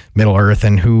throughout Middle Earth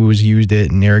and who's used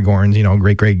it, and Aragorn's,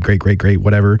 great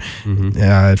whatever,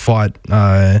 fought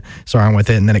Sauron with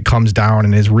it, and then it comes down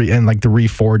and is the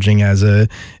reforging as a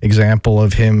example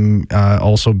of him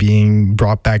also being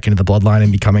brought back into the bloodline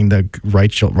and becoming the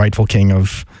rightful king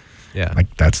of. Yeah,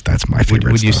 like that's my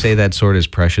favorite. Would you say that sword is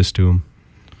precious to him?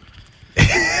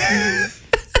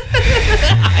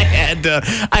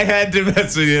 I had to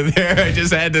mess with you there. I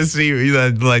just had to see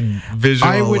that like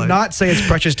visual. I would not say it's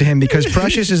precious to him, because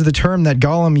precious is the term that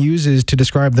Gollum uses to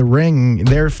describe the ring,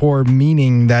 therefore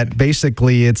meaning that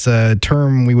basically it's a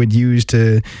term we would use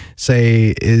to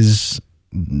say is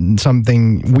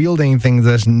something wielding things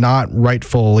that's not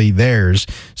rightfully theirs.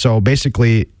 So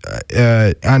basically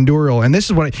Andúril, and this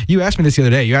is what you asked me this the other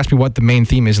day, you asked me what the main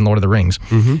theme is in Lord of the Rings,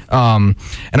 and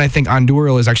I think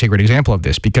Andúril is actually a great example of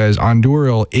this, because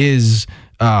Andúril is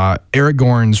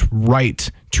Aragorn's right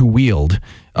to wield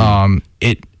and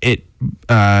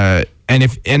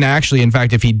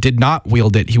if he did not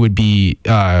wield it, he would be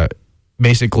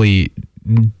basically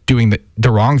doing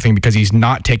the wrong thing, because he's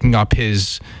not taking up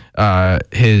his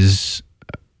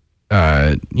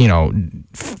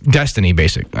destiny,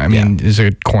 basically. I mean, is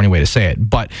a corny way to say it,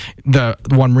 but the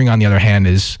One Ring, on the other hand,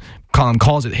 is Colin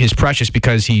calls it his precious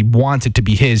because he wants it to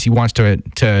be his. He wants to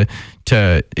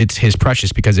it's his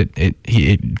precious because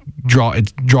it's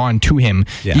drawn to him,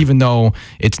 even though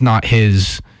it's not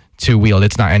his to wield.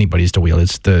 It's not anybody's to wield.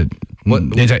 It's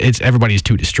everybody's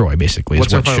to destroy, basically.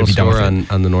 What's our final score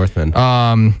on the Northman?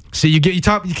 So you give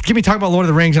me talk about Lord of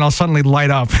the Rings, and I'll suddenly light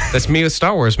up. That's me with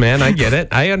Star Wars, man. I get it.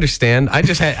 I understand. I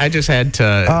just had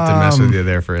to mess with you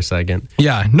there for a second.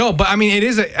 Yeah, no, but I mean, it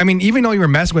is. Even though you were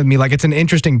messing with me, like, it's an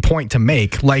interesting point to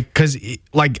make, like, because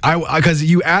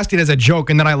you asked it as a joke,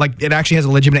 and then it actually has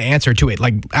a legitimate answer to it.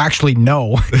 Like, actually,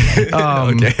 no,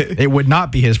 it would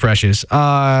not be his precious.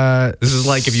 This is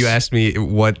like if you asked me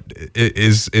what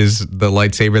is the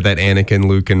lightsaber that Anakin,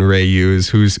 Luke, and Rey use.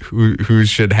 Who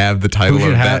should have the title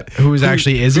of that? Whose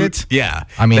actually is it? Yeah.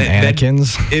 I mean,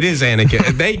 Anakin's. It is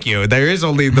Anakin. Thank you. There is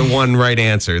only the one right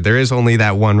answer. There is only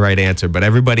that one right answer. But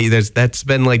everybody, that's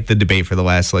been like the debate for the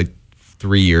last like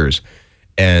 3 years.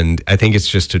 And I think it's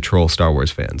just to troll Star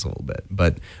Wars fans a little bit.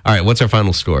 But all right, what's our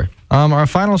final score? Our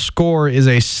final score is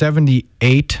a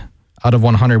 78 out of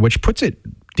 100, which puts it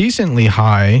decently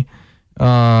high.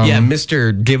 Yeah,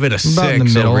 Mr. Give it a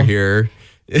 6 over here.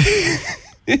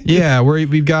 Yeah,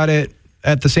 we've got it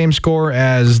at the same score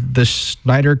as the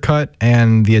Snyder Cut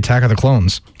and the Attack of the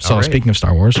Clones. So speaking of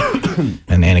Star Wars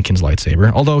and Anakin's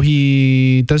lightsaber, although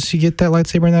does he get that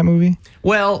lightsaber in that movie?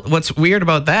 Well, what's weird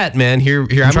about that, man? Here I'm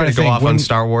going to go off on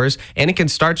Star Wars. Anakin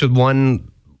starts with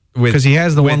one, because he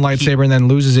has the one lightsaber and then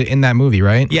loses it in that movie,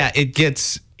 right? Yeah, it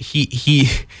gets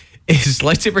his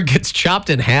lightsaber gets chopped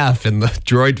in half in the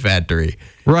droid factory.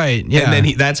 Right, yeah. And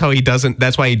then that's why he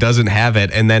doesn't have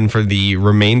it. And then for the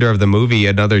remainder of the movie,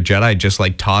 another Jedi just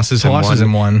like tosses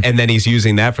him one. And then he's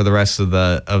using that for the rest of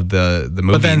the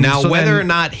movie. But then, whether or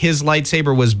not his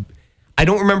lightsaber was, I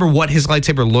don't remember what his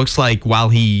lightsaber looks like while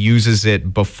he uses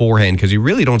it beforehand, because you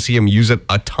really don't see him use it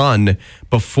a ton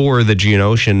before the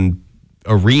Geonosian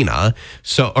arena,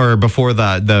 or before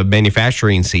the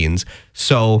manufacturing scenes.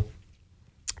 So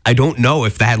I don't know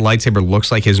if that lightsaber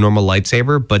looks like his normal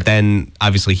lightsaber, but then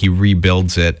obviously he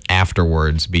rebuilds it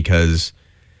afterwards, because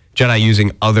Jedi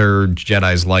using other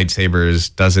Jedi's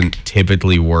lightsabers doesn't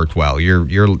typically work well. Your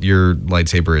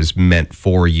lightsaber is meant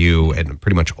for you and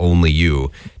pretty much only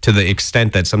you, to the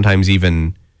extent that sometimes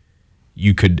even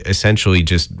you could essentially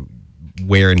just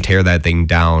wear and tear that thing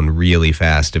down really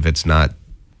fast if it's not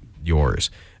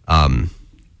yours,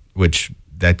 which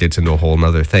that gets into a whole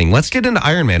nother thing. Let's get into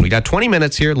Iron Man. We got 20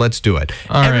 minutes here. Let's do it.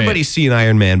 Everybody's seen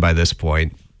Iron Man by this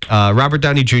point. Robert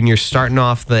Downey Jr. starting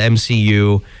off the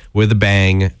MCU with a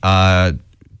bang.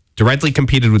 Directly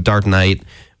competed with Dark Knight.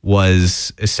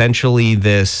 Was essentially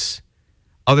this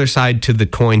other side to the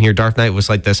coin here. Dark Knight was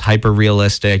like this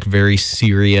hyper-realistic, very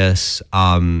serious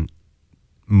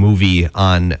movie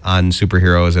on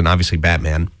superheroes and obviously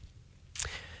Batman.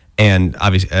 And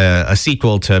obviously a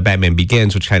sequel to Batman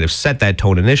Begins, which kind of set that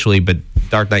tone initially, but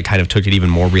Dark Knight kind of took it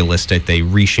even more realistic. They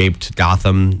reshaped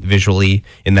Gotham visually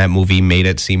in that movie, made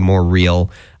it seem more real.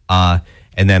 And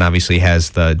then obviously has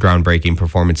the groundbreaking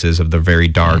performances of the very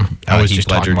dark I was just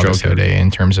talking about this the other day in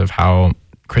terms of how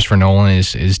Christopher Nolan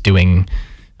is doing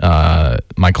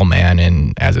Michael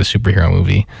Mann as a superhero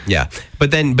movie. Yeah.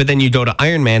 But then you go to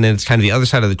Iron Man, and it's kind of the other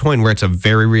side of the coin, where it's a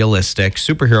very realistic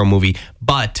superhero movie,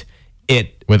 but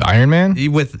with Iron Man?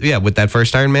 With that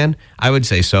first Iron Man, I would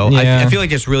say so. Yeah. I feel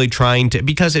like it's really trying to,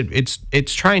 because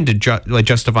it's trying to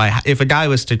justify, if a guy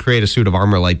was to create a suit of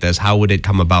armor like this, how would it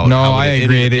come about? No, I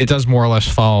agree. It does more or less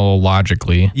follow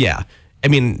logically. Yeah. I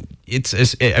mean,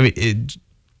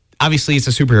 obviously it's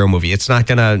a superhero movie. It's not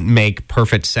going to make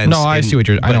perfect sense. No, I see what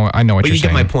you're, I know what you're saying. But you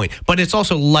get my point. But it's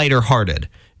also lighter hearted,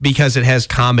 because it has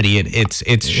comedy.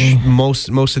 Most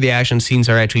of the action scenes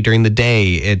are actually during the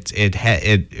day.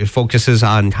 It focuses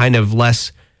on kind of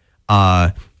less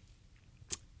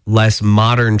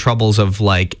modern troubles of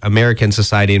like American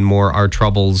society, and more our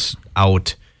troubles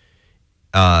out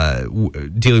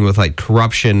dealing with like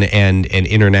corruption and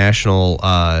international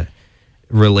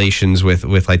relations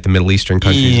with like the Middle Eastern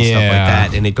countries and stuff like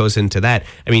that. And it goes into that.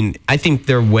 I mean, I think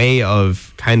their way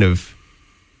of kind of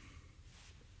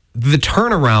the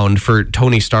turnaround for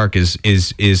Tony Stark is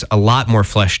a lot more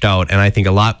fleshed out, and I think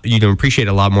you can appreciate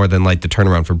a lot more than like the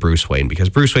turnaround for Bruce Wayne, because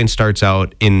Bruce Wayne starts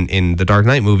out in the Dark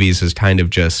Knight movies as kind of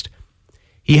just,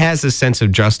 he has this sense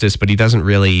of justice, but he doesn't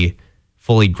really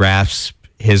fully grasp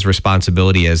his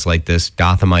responsibility as like this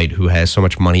Gothamite who has so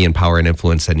much money and power and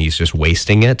influence, and he's just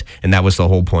wasting it. And that was the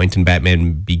whole point in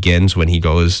Batman Begins, when he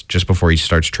goes just before he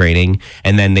starts training,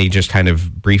 and then they just kind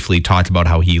of briefly talked about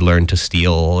how he learned to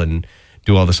steal and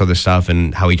do all this other stuff,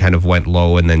 and how he kind of went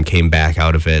low and then came back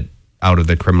out of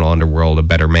the criminal underworld a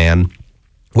better man.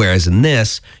 Whereas in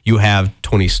this, you have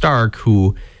Tony Stark,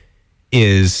 who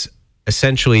is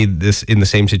essentially in the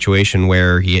same situation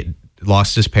where he had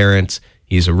lost his parents.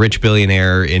 He's a rich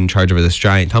billionaire in charge of this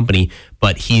giant company,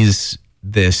 but he's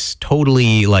this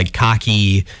totally like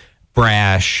cocky,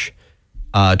 brash,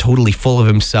 totally full of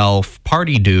himself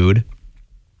party dude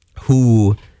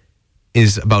who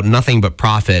is about nothing but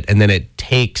profit. And then it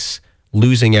takes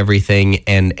losing everything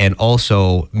and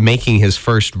also making his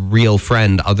first real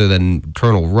friend other than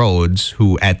Colonel Rhodes,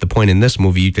 who at the point in this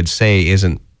movie you could say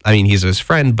he's his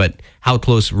friend, but how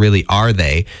close really are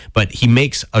they? But he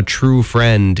makes a true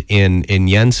friend in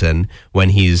Jensen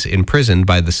when he's imprisoned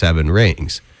by the Seven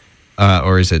Rings.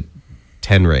 Or is it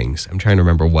 10 rings. I'm trying to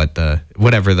remember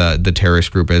whatever the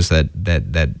terrorist group is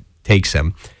that takes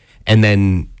him. And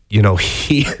then,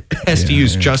 he has to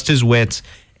use just his wits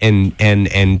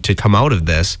and to come out of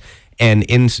this. And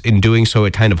in doing so,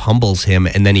 it kind of humbles him.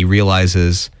 And then he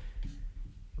realizes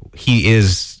he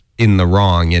is in the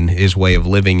wrong and his way of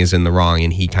living is in the wrong.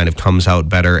 And he kind of comes out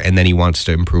better. And then he wants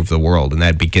to improve the world. And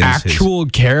that begins actual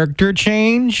character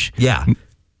change. Yeah.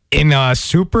 In a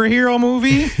superhero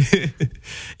movie?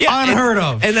 Unheard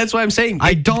of. And that's why I'm saying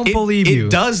I don't believe you.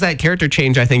 It does that character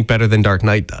change, I think, better than Dark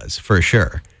Knight does, for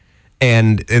sure.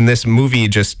 And in this movie,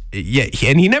 and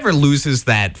he never loses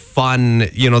that fun,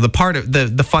 the part of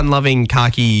the fun-loving,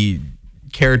 cocky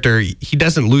character. He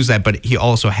doesn't lose that, but he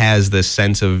also has this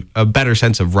a better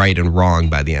sense of right and wrong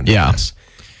by the end of this.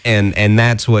 And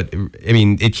that's what,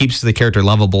 it keeps the character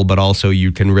lovable, but also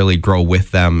you can really grow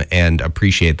with them and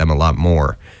appreciate them a lot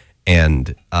more.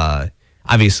 And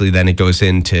obviously then it goes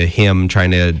into him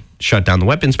trying to shut down the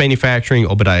weapons manufacturing.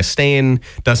 Obadiah Stane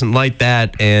doesn't like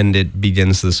that, and it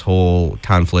begins this whole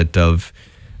conflict of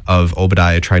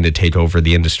Obadiah trying to take over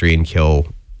the industry and kill,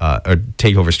 or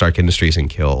take over Stark Industries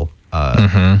and kill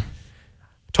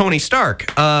Tony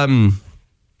Stark.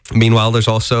 Meanwhile, there's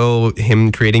also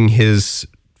him creating his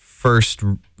first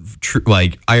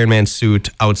Iron Man suit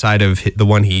outside of the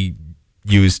one he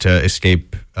used to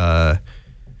escape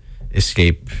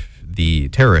the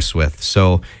terrorists with.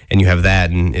 So, and you have that,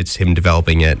 and it's him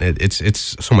developing it.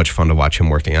 It's so much fun to watch him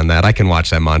working on that. I can watch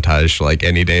that montage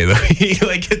any day of the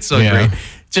week. It's so great.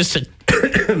 Just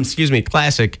excuse me,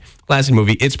 classic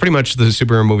movie. It's pretty much the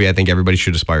superhero movie I think everybody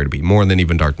should aspire to be, more than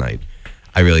even Dark Knight.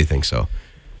 I really think so.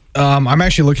 I'm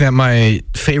actually looking at my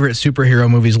favorite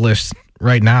superhero movies list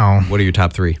right now. What are your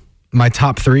top 3? My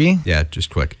top 3? Yeah, just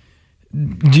quick.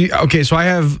 Okay, so I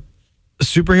have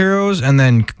superheroes and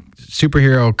then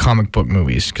superhero comic book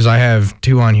movies, because I have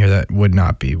 2 on here that would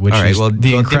not be, which is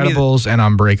The Incredibles and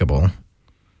Unbreakable.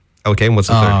 Okay, and what's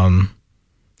the third?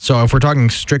 So if we're talking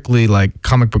strictly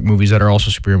comic book movies that are also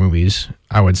superhero movies,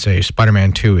 I would say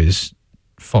Spider-Man 2 is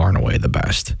far and away the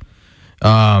best.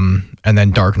 And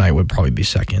then Dark Knight would probably be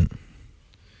second.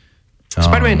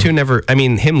 Spider-Man 2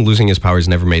 him losing his powers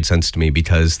never made sense to me,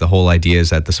 because the whole idea is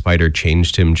that the spider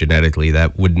changed him genetically.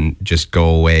 That wouldn't just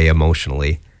go away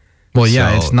emotionally. Well,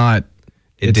 yeah, so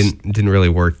it didn't really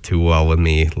work too well with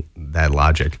me, that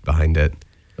logic behind it.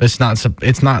 It's not Sorry.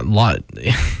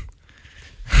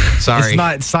 It's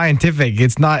not scientific.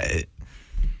 It's not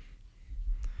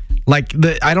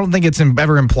I don't think it's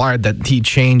ever implied that he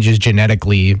changes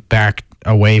genetically back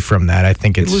away from that. I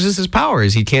think he loses his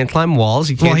powers. He can't climb walls.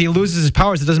 He loses his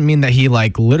powers. It doesn't mean that he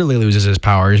literally loses his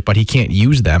powers, but he can't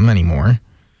use them anymore.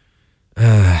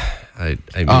 But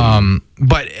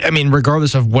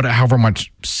regardless of however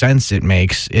much sense it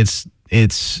makes, it's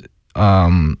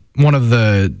one of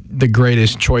the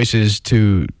greatest choices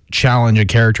to challenge a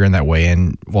character in that way,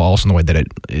 and also in the way that it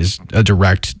is a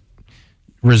direct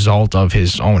result of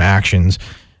his own actions,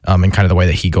 and kind of the way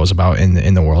that he goes about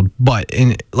in the world. But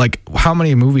in how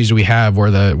many movies do we have how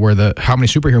many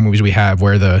superhero movies we have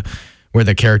where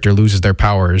the character loses their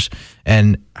powers,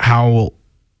 and how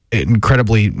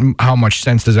much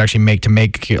sense does it actually make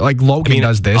Logan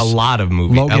does this. A lot of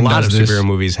superhero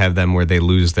movies have them where they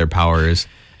lose their powers.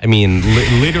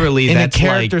 Literally in that's a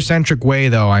character-centric way,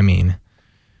 though.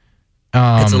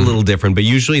 It's a little different, but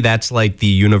usually that's the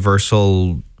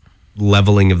universal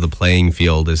leveling of the playing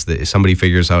field, is that somebody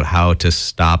figures out how to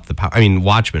stop the power.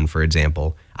 Watchmen, for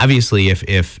example. Obviously,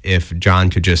 if John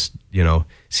could just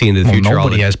see into the future,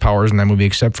 nobody has powers in that movie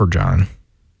except for John.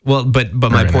 Well, but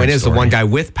my point is, the one guy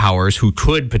with powers who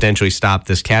could potentially stop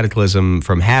this cataclysm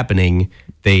from happening,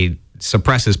 they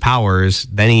suppress his powers.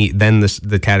 Then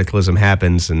the cataclysm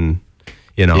happens, and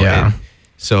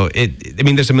so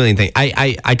there's a million things.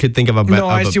 I could think of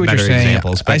better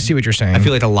examples. I see what you're saying. I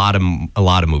feel like a lot of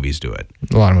movies do it.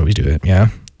 A lot of movies do it. Yeah.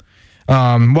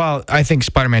 Well, I think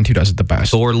Spider-Man 2 does it the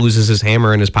best. Thor loses his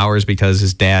hammer and his powers because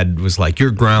his dad was like, "You're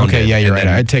grounded." Okay, yeah, you're right.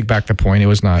 I take back the point. It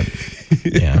was not.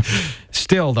 Yeah.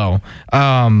 Still, though,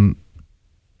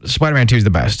 Spider-Man 2 is the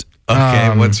best.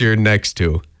 Okay, what's your next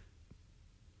 2?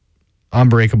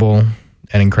 Unbreakable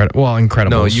and Incredible. Well,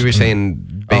 Incredible. No, you were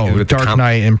saying Dark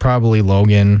Knight and probably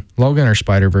Logan or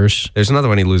Spider-Verse. There's another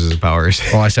one he loses his powers.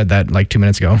 Well, I said that 2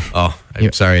 minutes ago. Oh,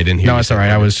 I'm sorry, I didn't hear. No, it's all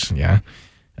right. I was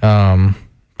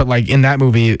but in that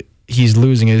movie, he's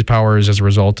losing his powers as a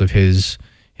result of his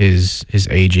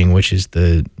aging, which is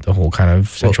the whole kind of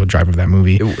central drive of that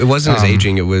movie. It wasn't his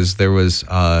aging. He's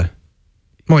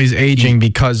aging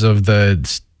because of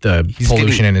the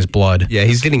pollution in his blood. Yeah,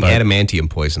 he's getting adamantium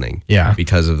poisoning. Yeah,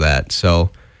 because of that. So,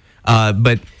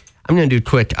 but I'm going to do a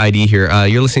quick ID here.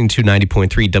 You're listening to 90.3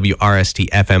 WRST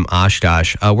FM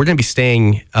Oshkosh. We're going to be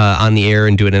staying on the air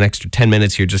and doing an extra 10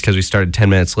 minutes here just because we started 10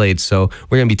 minutes late. So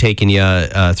we're going to be taking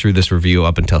you through this review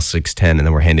up until 6:10, and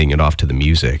then we're handing it off to the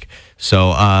music.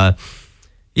 So,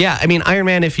 yeah, I mean, Iron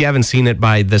Man, if you haven't seen it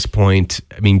by this point,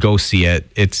 I mean, go see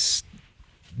it.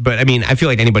 But I mean, I feel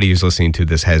like anybody who's listening to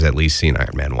this has at least seen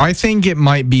Iron Man 1. I think it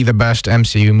might be the best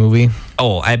MCU movie.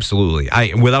 Oh, absolutely.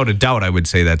 Without a doubt, I would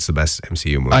say that's the best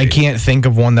MCU movie. I can't think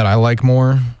of one that I like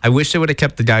more. I wish they would have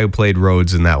kept the guy who played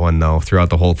Rhodes in that one, though, throughout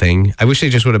the whole thing. I wish they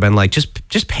just would have been like,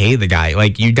 just pay the guy.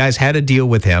 Like, you guys had a deal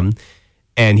with him,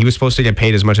 and he was supposed to get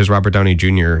paid as much as Robert Downey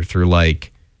Jr. through,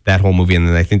 like, that whole movie, and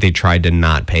then I think they tried to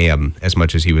not pay him as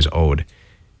much as he was owed.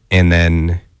 And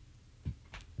then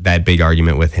that big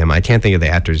argument with him, I can't think of the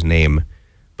actor's name,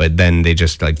 but then they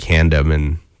just like canned him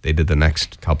and they did the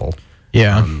next couple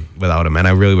without him. And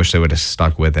I really wish they would have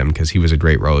stuck with him because he was a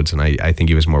great Rhodes, and I think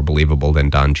he was more believable than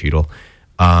Don Cheadle.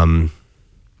 Right,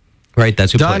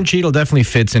 that's who Don Cheadle definitely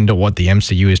fits into what the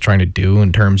MCU is trying to do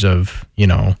in terms of, you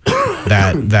know,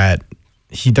 that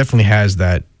he definitely has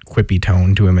that quippy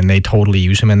tone to him, and they totally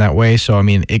use him in that way. So I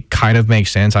mean, it kind of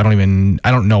makes sense. I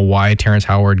don't know why Terrence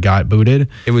Howard got booted.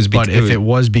 But if it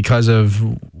was because of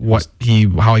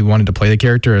how he wanted to play the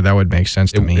character, that would make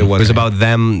sense to me. It was about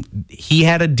them. He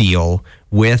had a deal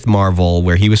with Marvel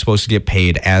where he was supposed to get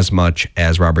paid as much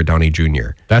as Robert Downey Jr.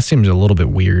 That seems a little bit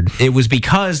weird. It was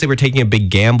because they were taking a big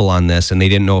gamble on this, and they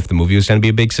didn't know if the movie was going to be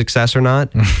a big success or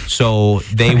not. So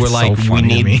they were like, we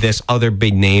need this other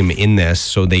big name in this.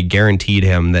 So they guaranteed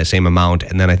him the same amount.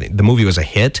 And then I think the movie was a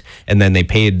hit. And then they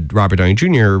paid Robert Downey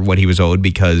Jr. what he was owed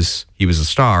because he was a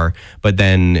star. But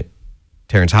then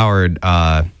Terrence Howard,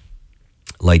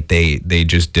 like they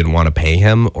just didn't want to pay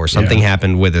him, or something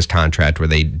happened with his contract where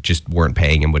they just weren't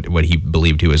paying him what he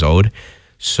believed he was owed.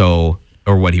 So,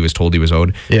 or what he was told he was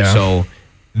owed. Yeah. So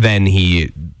then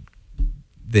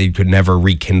they could never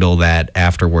rekindle that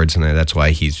afterwards, and that's why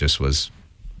he just was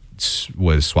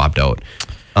swapped out.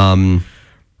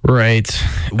 Right.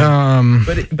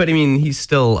 But I mean, he's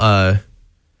still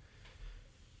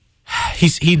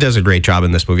he does a great job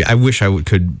in this movie. I wish I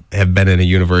could have been in a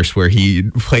universe where he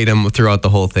played him throughout the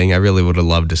whole thing. I really would have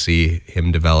loved to see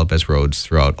him develop as Rhodes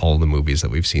throughout all the movies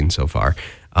that we've seen so far.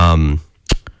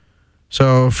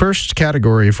 So first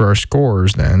category for our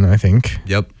scores then, I think.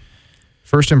 Yep.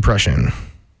 First impression.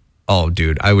 Oh,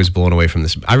 dude, I was blown away from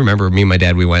this. I remember me and my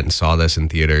dad, we went and saw this in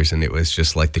theaters, and it was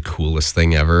just like the coolest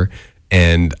thing ever.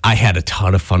 And I had a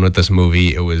ton of fun with this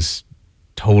movie. It was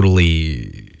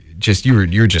totally just, you're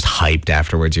just hyped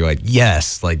afterwards. You're like,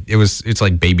 yes, like it's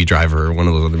like Baby Driver or one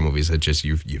of those other movies that just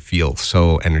you feel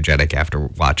so energetic after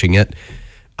watching it.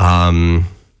 I'd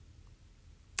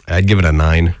give it a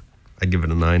 9.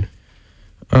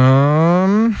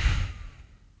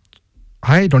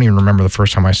 I don't even remember the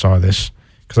first time I saw this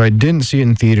because I didn't see it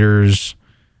in theaters,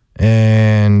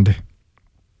 and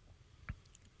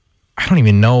I don't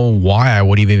even know why I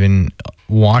would have even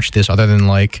watched this other than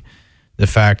like the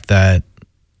fact that,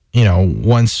 you know,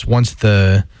 once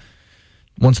the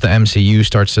MCU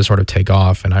starts to sort of take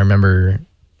off, and I remember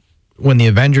when the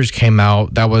Avengers came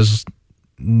out, that was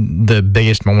the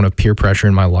biggest moment of peer pressure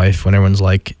in my life when everyone's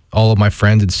like, all of my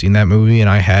friends had seen that movie and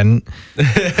I hadn't. I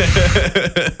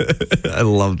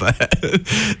love that.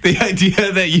 The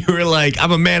idea that you were like,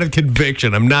 I'm a man of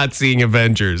conviction. I'm not seeing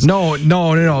Avengers. No.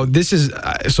 This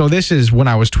is when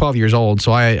I was 12 years old,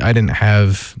 so I didn't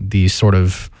have these sort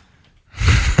of...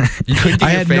 You couldn't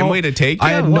get your family to take you?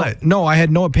 I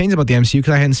had no opinions about the MCU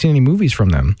because I hadn't seen any movies from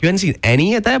them. You hadn't seen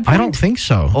any at that point? I don't think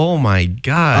so. Oh my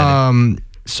God.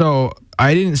 So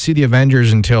I didn't see the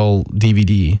Avengers until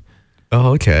DVD.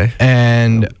 Oh, okay.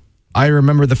 And I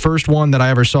remember the first one that I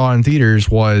ever saw in theaters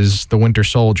was The Winter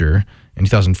Soldier in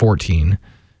 2014.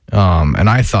 And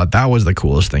I thought that was the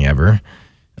coolest thing ever.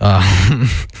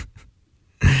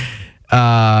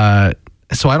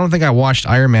 So I don't think I watched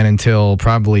Iron Man until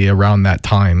probably around that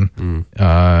time,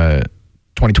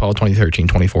 2012, 2013,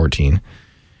 2014.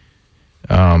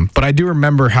 But I do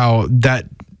remember how that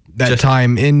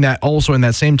time, in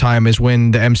that same time is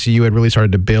when the MCU had really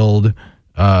started to build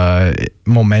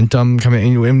momentum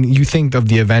coming. And you think of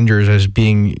the Avengers as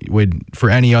being, for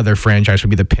any other franchise, would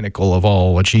be the pinnacle of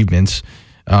all achievements.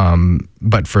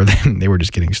 But for them, they were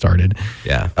just getting started.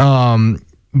 Yeah.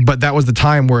 But that was the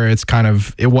time where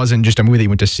it wasn't just a movie that you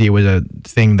went to see. It was a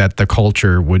thing that the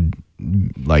culture would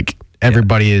like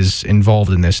everybody is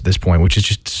involved in this at this point, which is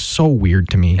just so weird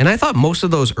to me. And I thought most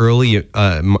of those early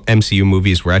MCU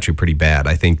movies were actually pretty bad.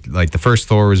 I think like the first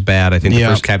Thor was bad. I think the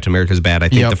first Captain America was bad. I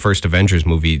think the first Avengers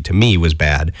movie to me was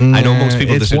bad. I know most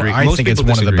people disagree. I think it's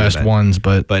one of the best ones,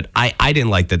 but I didn't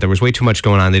like that. There was way too much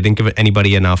going on. They didn't give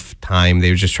anybody enough time. They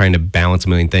were just trying to balance a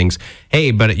million things.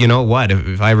 Hey, but you know what?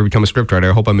 If I ever become a scriptwriter,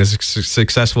 I hope I'm as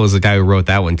successful as the guy who wrote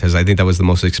that one, because I think that was the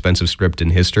most expensive script in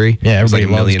history. Yeah, everybody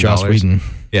loves loves Joss Whedon.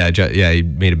 Yeah, he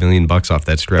made $1 million off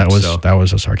that script. That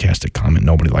was a sarcastic comment.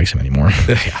 Nobody likes him anymore.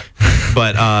 Yeah,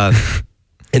 but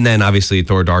and then obviously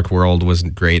Thor: Dark World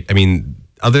wasn't great. I mean,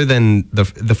 other than the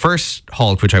first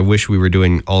Hulk, which I wish we were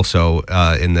doing also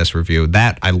in this review.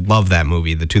 That I love that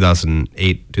movie, the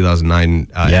 2008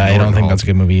 2009. Yeah, I don't think that's a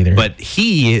good movie either. But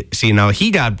he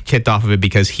got kicked off of it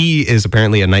because he is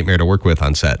apparently a nightmare to work with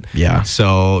on set. Yeah.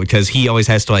 So because he always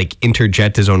has to like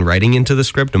interject his own writing into the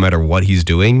script, no matter what he's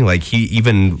doing. Like he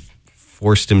even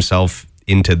forced himself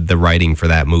into the writing for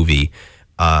that movie,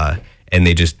 and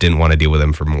they just didn't want to deal with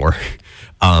him for more.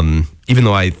 Even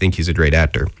though I think he's a great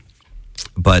actor.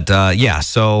 But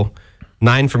so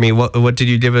 9 for me. What did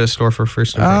you give it a score for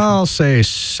first impression? I'll say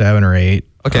 7 or 8.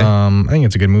 Okay. I think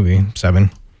it's a good movie. 7.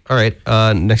 All right.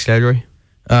 Next category.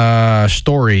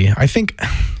 Story. I think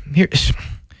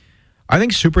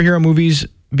superhero movies,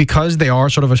 because they are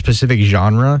sort of a specific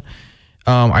genre,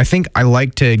 I think I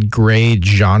like to grade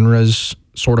genres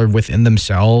sort of within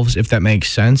themselves, if that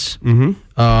makes sense. Mm-hmm.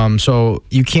 So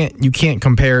you can't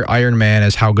compare Iron Man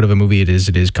as how good of a movie it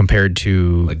is compared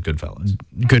to like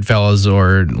Goodfellas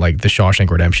or like The Shawshank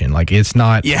Redemption. Like it's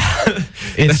not. Yeah,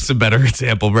 that's a better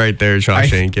example right there,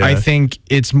 Shawshank. I think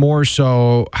it's more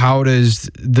so, how does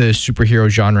the superhero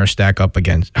genre stack up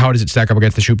against the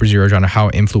superhero genre? How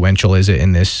influential is it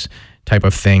in this type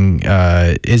of thing?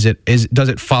 Does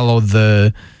it follow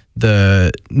the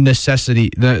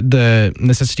necessities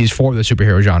for the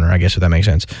superhero genre, I guess, if that makes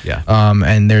sense. Yeah.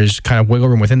 And there's kind of wiggle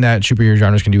room within that. The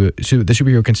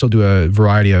superhero can still do a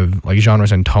variety of like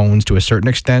genres and tones to a certain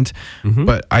extent. Mm-hmm.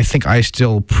 But I think I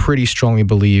still pretty strongly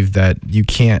believe that you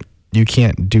can't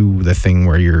do the thing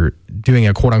where you're doing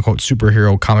a quote unquote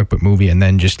superhero comic book movie and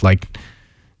then just like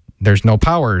there's no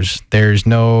powers,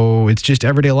 it's just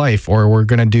everyday life, or we're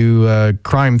going to do a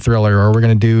crime thriller, or we're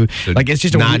going to do like, it's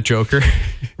just not Joker.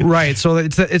 Right. So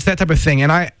it's that type of thing.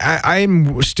 And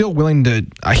I'm still willing to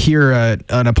hear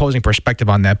an opposing perspective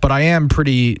on that, but I am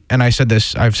pretty, and I've said this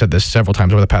several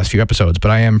times over the past few episodes,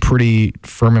 but I am pretty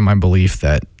firm in my belief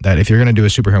that if you're going to do a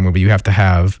superhero movie, you have to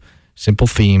have simple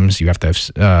themes. You have to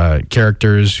have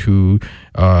characters who,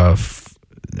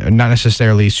 not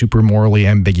necessarily super morally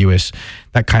ambiguous,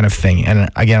 that kind of thing. And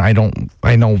again, I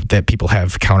know that people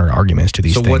have counter arguments to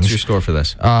these things. So what's your score for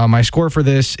this? My score for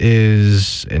this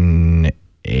is an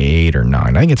 8 or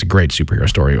 9. I think it's a great superhero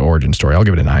story, origin story. I'll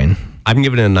give it a 9. I'm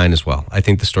giving it a 9 as well. I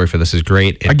think the story for this is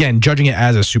great. Again, judging it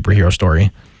as a superhero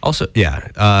story. Also, yeah.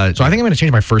 So I think I'm going to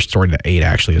change my first story to 8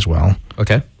 actually as well.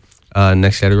 Okay.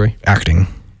 Next category. Acting.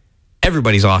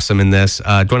 Everybody's awesome in this.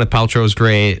 Gwyneth Paltrow is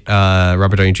great.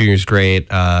 Robert Downey Jr. is great.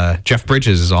 Jeff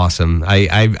Bridges is awesome.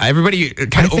 Everybody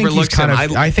kind of overlooks him.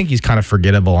 I think he's kind of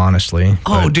forgettable, honestly.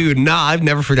 Oh, dude, I've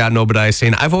never forgotten Obadiah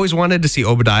Stane. I've always wanted to see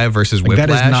Obadiah versus Whiplash.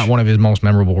 That is not one of his most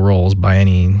memorable roles by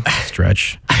any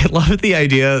stretch. I love the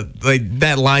idea, like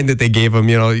that line that they gave him.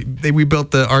 We built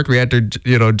the arc reactor,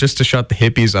 just to shut the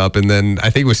hippies up, and then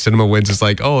I think with Cinema Wins, it's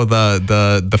like, oh,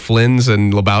 the Flynns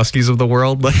and Lebowskis of the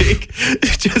world, like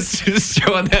just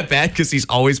showing that bad because he's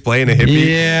always playing a hippie.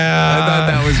 Yeah, I thought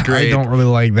that was great. I don't really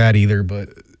like that either, but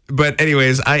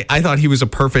anyways, I thought he was a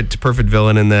perfect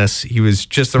villain in this. He was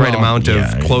just the right amount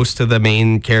of close to the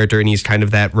main character, and he's kind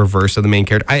of that reverse of the main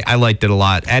character. I liked it a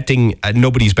lot. Acting,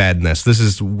 nobody's bad in this. This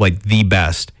is like the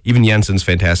best. Even Jensen's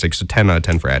fantastic. So 10 out of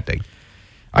 10 for acting.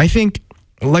 I think,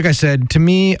 like I said, to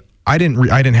me, I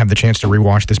didn't have the chance to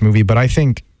rewatch this movie, but I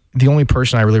think the only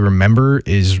person I really remember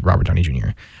is Robert Downey Jr.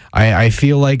 I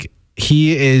feel like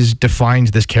he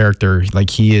defines this character. Like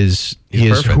he is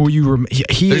who you.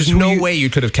 There's no way you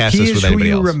could have cast this with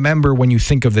anybody else. He is who you remember when you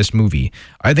think of this movie.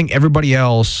 I think everybody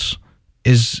else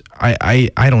is. I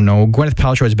don't know. Gwyneth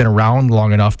Paltrow has been around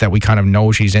long enough that we kind of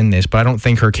know she's in this, but I don't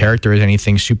think her character is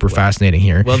anything super fascinating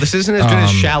here. Well, this isn't as good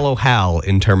as Shallow Hal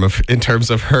in terms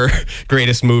of her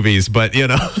greatest movies, but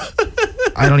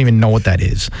I don't even know what that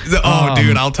is. Oh,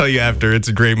 dude, I'll tell you after. It's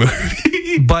a great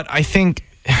movie. But I think.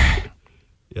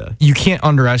 Yeah. You can't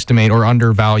underestimate or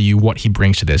undervalue what he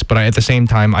brings to this. But at the same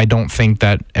time, I don't think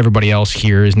that everybody else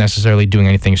here is necessarily doing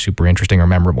anything super interesting or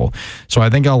memorable. So I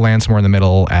think I'll land somewhere in the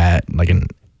middle at like a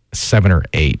 7 or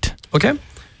 8. Okay.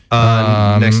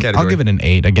 Next category. I'll give it an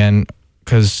 8 again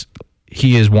because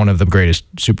he is one of the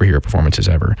greatest superhero performances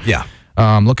ever. Yeah.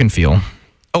 Look and feel.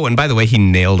 Oh, and by the way, he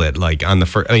nailed it. Like on the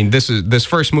first, I mean, this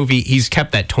first movie, he's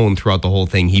kept that tone throughout the whole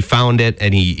thing. He found it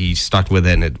and he stuck with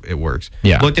it, and it works.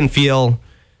 Yeah. Look and feel.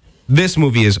 This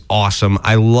movie is awesome.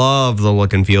 I love the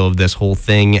look and feel of this whole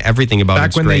thing. Everything about Back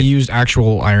it's when great. they used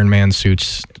actual Iron Man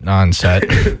suits on set.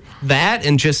 That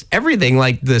and just everything.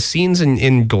 Like the scenes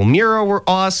in Golmira were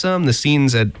awesome. The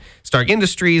scenes at Stark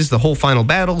Industries, the whole final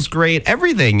battle's great.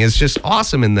 Everything is just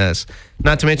awesome in this.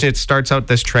 Not to mention, it starts out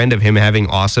this trend of him having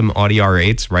awesome Audi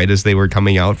R8s right as they were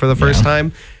coming out for the first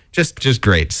time. Just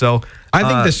great. So I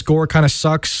think the score kind of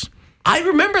sucks. I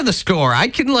remember the score. I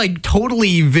can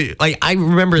totally I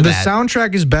remember The that.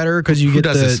 soundtrack is better because you Who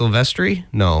get does it? Silvestri?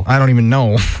 No, I don't even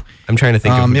know. I'm trying to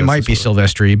think. Of who It does might be the score.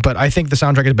 Silvestri, but I think the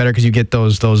soundtrack is better because you get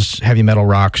those heavy metal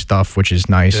rock stuff, which is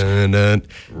nice.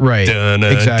 Right,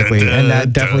 exactly, and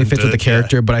that definitely fits with the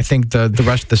character. But I think the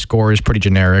rest of the score is pretty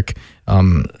generic,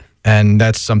 and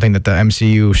that's something that the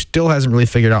MCU still hasn't really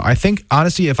figured out. I think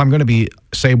honestly, if I'm going to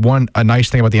say a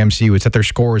nice thing about the MCU, it's that their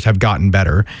scores have gotten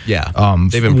better. Yeah,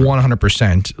 they've improved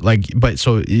 100%. But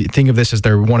so you think of this as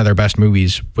one of their best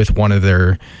movies with one of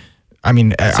their. I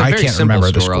mean, I can't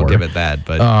remember the score. I'll give it that,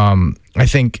 but I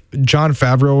think Jon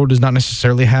Favreau does not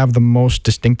necessarily have the most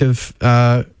distinctive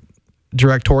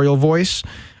directorial voice.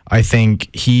 I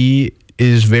think he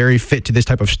is very fit to this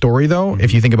type of story, though.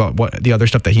 If you think about what the other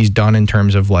stuff that he's done in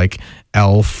terms of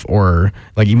Elf or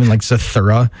even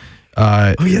Zathura.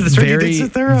 that's right, he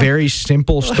did Zathura. Very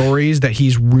simple stories that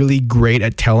he's really great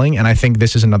at telling, and I think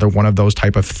this is another one of those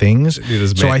type of things.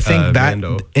 So I think that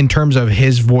Mando. in terms of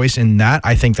his voice in that,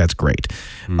 I think that's great.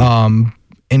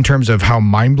 In terms of how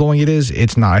mind-blowing it is,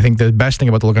 it's not. I think the best thing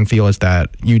about the look and feel is that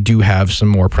you do have some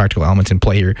more practical elements in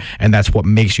play here, and that's what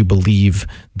makes you believe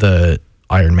the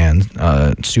Iron Man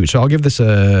suit. So I'll give this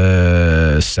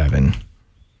a 7.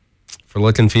 for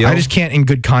look and feel. I just can't, in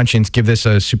good conscience, give this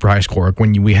a super high score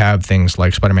when we have things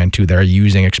like Spider-Man 2 that are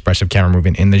using expressive camera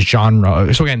movement in the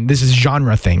genre. So again, this is a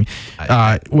genre thing.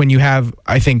 When you have,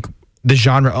 I think, the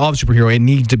genre of superhero, it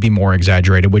needs to be more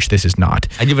exaggerated, which this is not.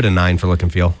 I give it a 9 for look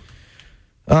and feel.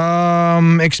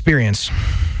 Experience.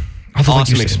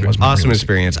 Awesome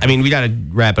experience. I mean, we got to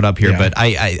wrap it up here, but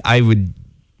I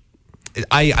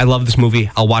love this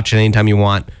movie. I'll watch it anytime you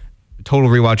want. Total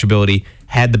rewatchability.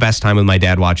 Had the best time with my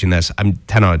dad watching this. I'm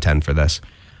 10 out of 10 for this.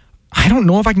 I don't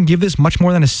know if I can give this much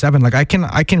more than a 7. I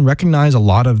can recognize a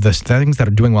lot of the things that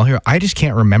are doing well here. I just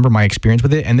can't remember my experience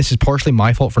with it, and this is partially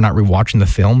my fault for not rewatching the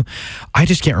film. I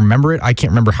just can't remember it. I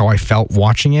can't remember how I felt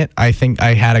watching it. I think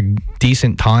I had a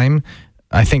decent time.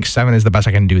 I think 7 is the best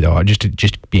I can do, though,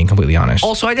 just being completely honest.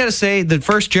 Also, I got to say, the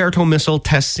first Jericho missile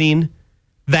test scene,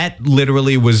 that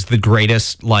literally was the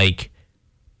greatest,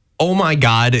 oh my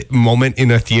God moment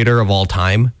in a theater of all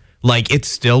time. It's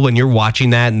still, when you're watching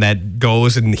that and that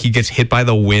goes and he gets hit by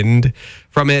the wind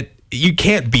from it, you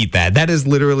can't beat that. That is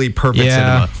literally perfect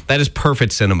cinema. That is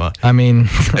perfect cinema. I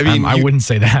wouldn't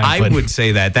say that. I would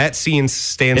say that. That scene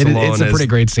stands alone. It's a pretty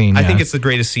great scene. I think it's the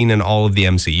greatest scene in all of the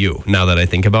MCU. Now that I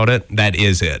think about it, that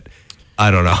is it. I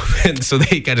don't know. And so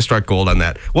they got to struck gold on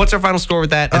that. What's our final score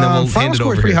with that? And then we'll final hand it score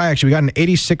over is pretty here. high, actually. We got an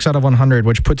 86 out of 100,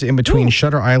 which puts it in between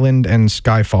Shutter Island and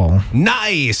Skyfall.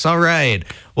 Nice. All right.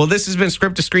 Well, this has been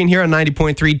Script to Screen here on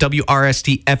 90.3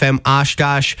 WRST FM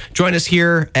Oshkosh. Join us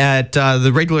here at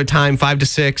the regular time, 5 to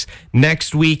 6.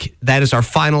 Next week, that is our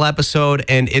final episode,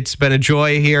 and it's been a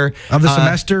joy here. Of the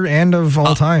semester and of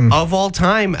all time. Of all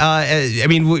time.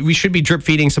 We should be drip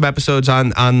feeding some episodes on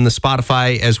the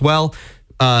Spotify as well.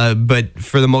 But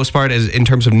for the most part, in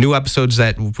terms of new episodes,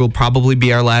 that will probably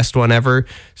be our last one ever.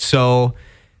 So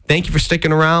thank you for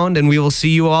sticking around, and we will see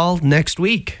you all next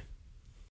week.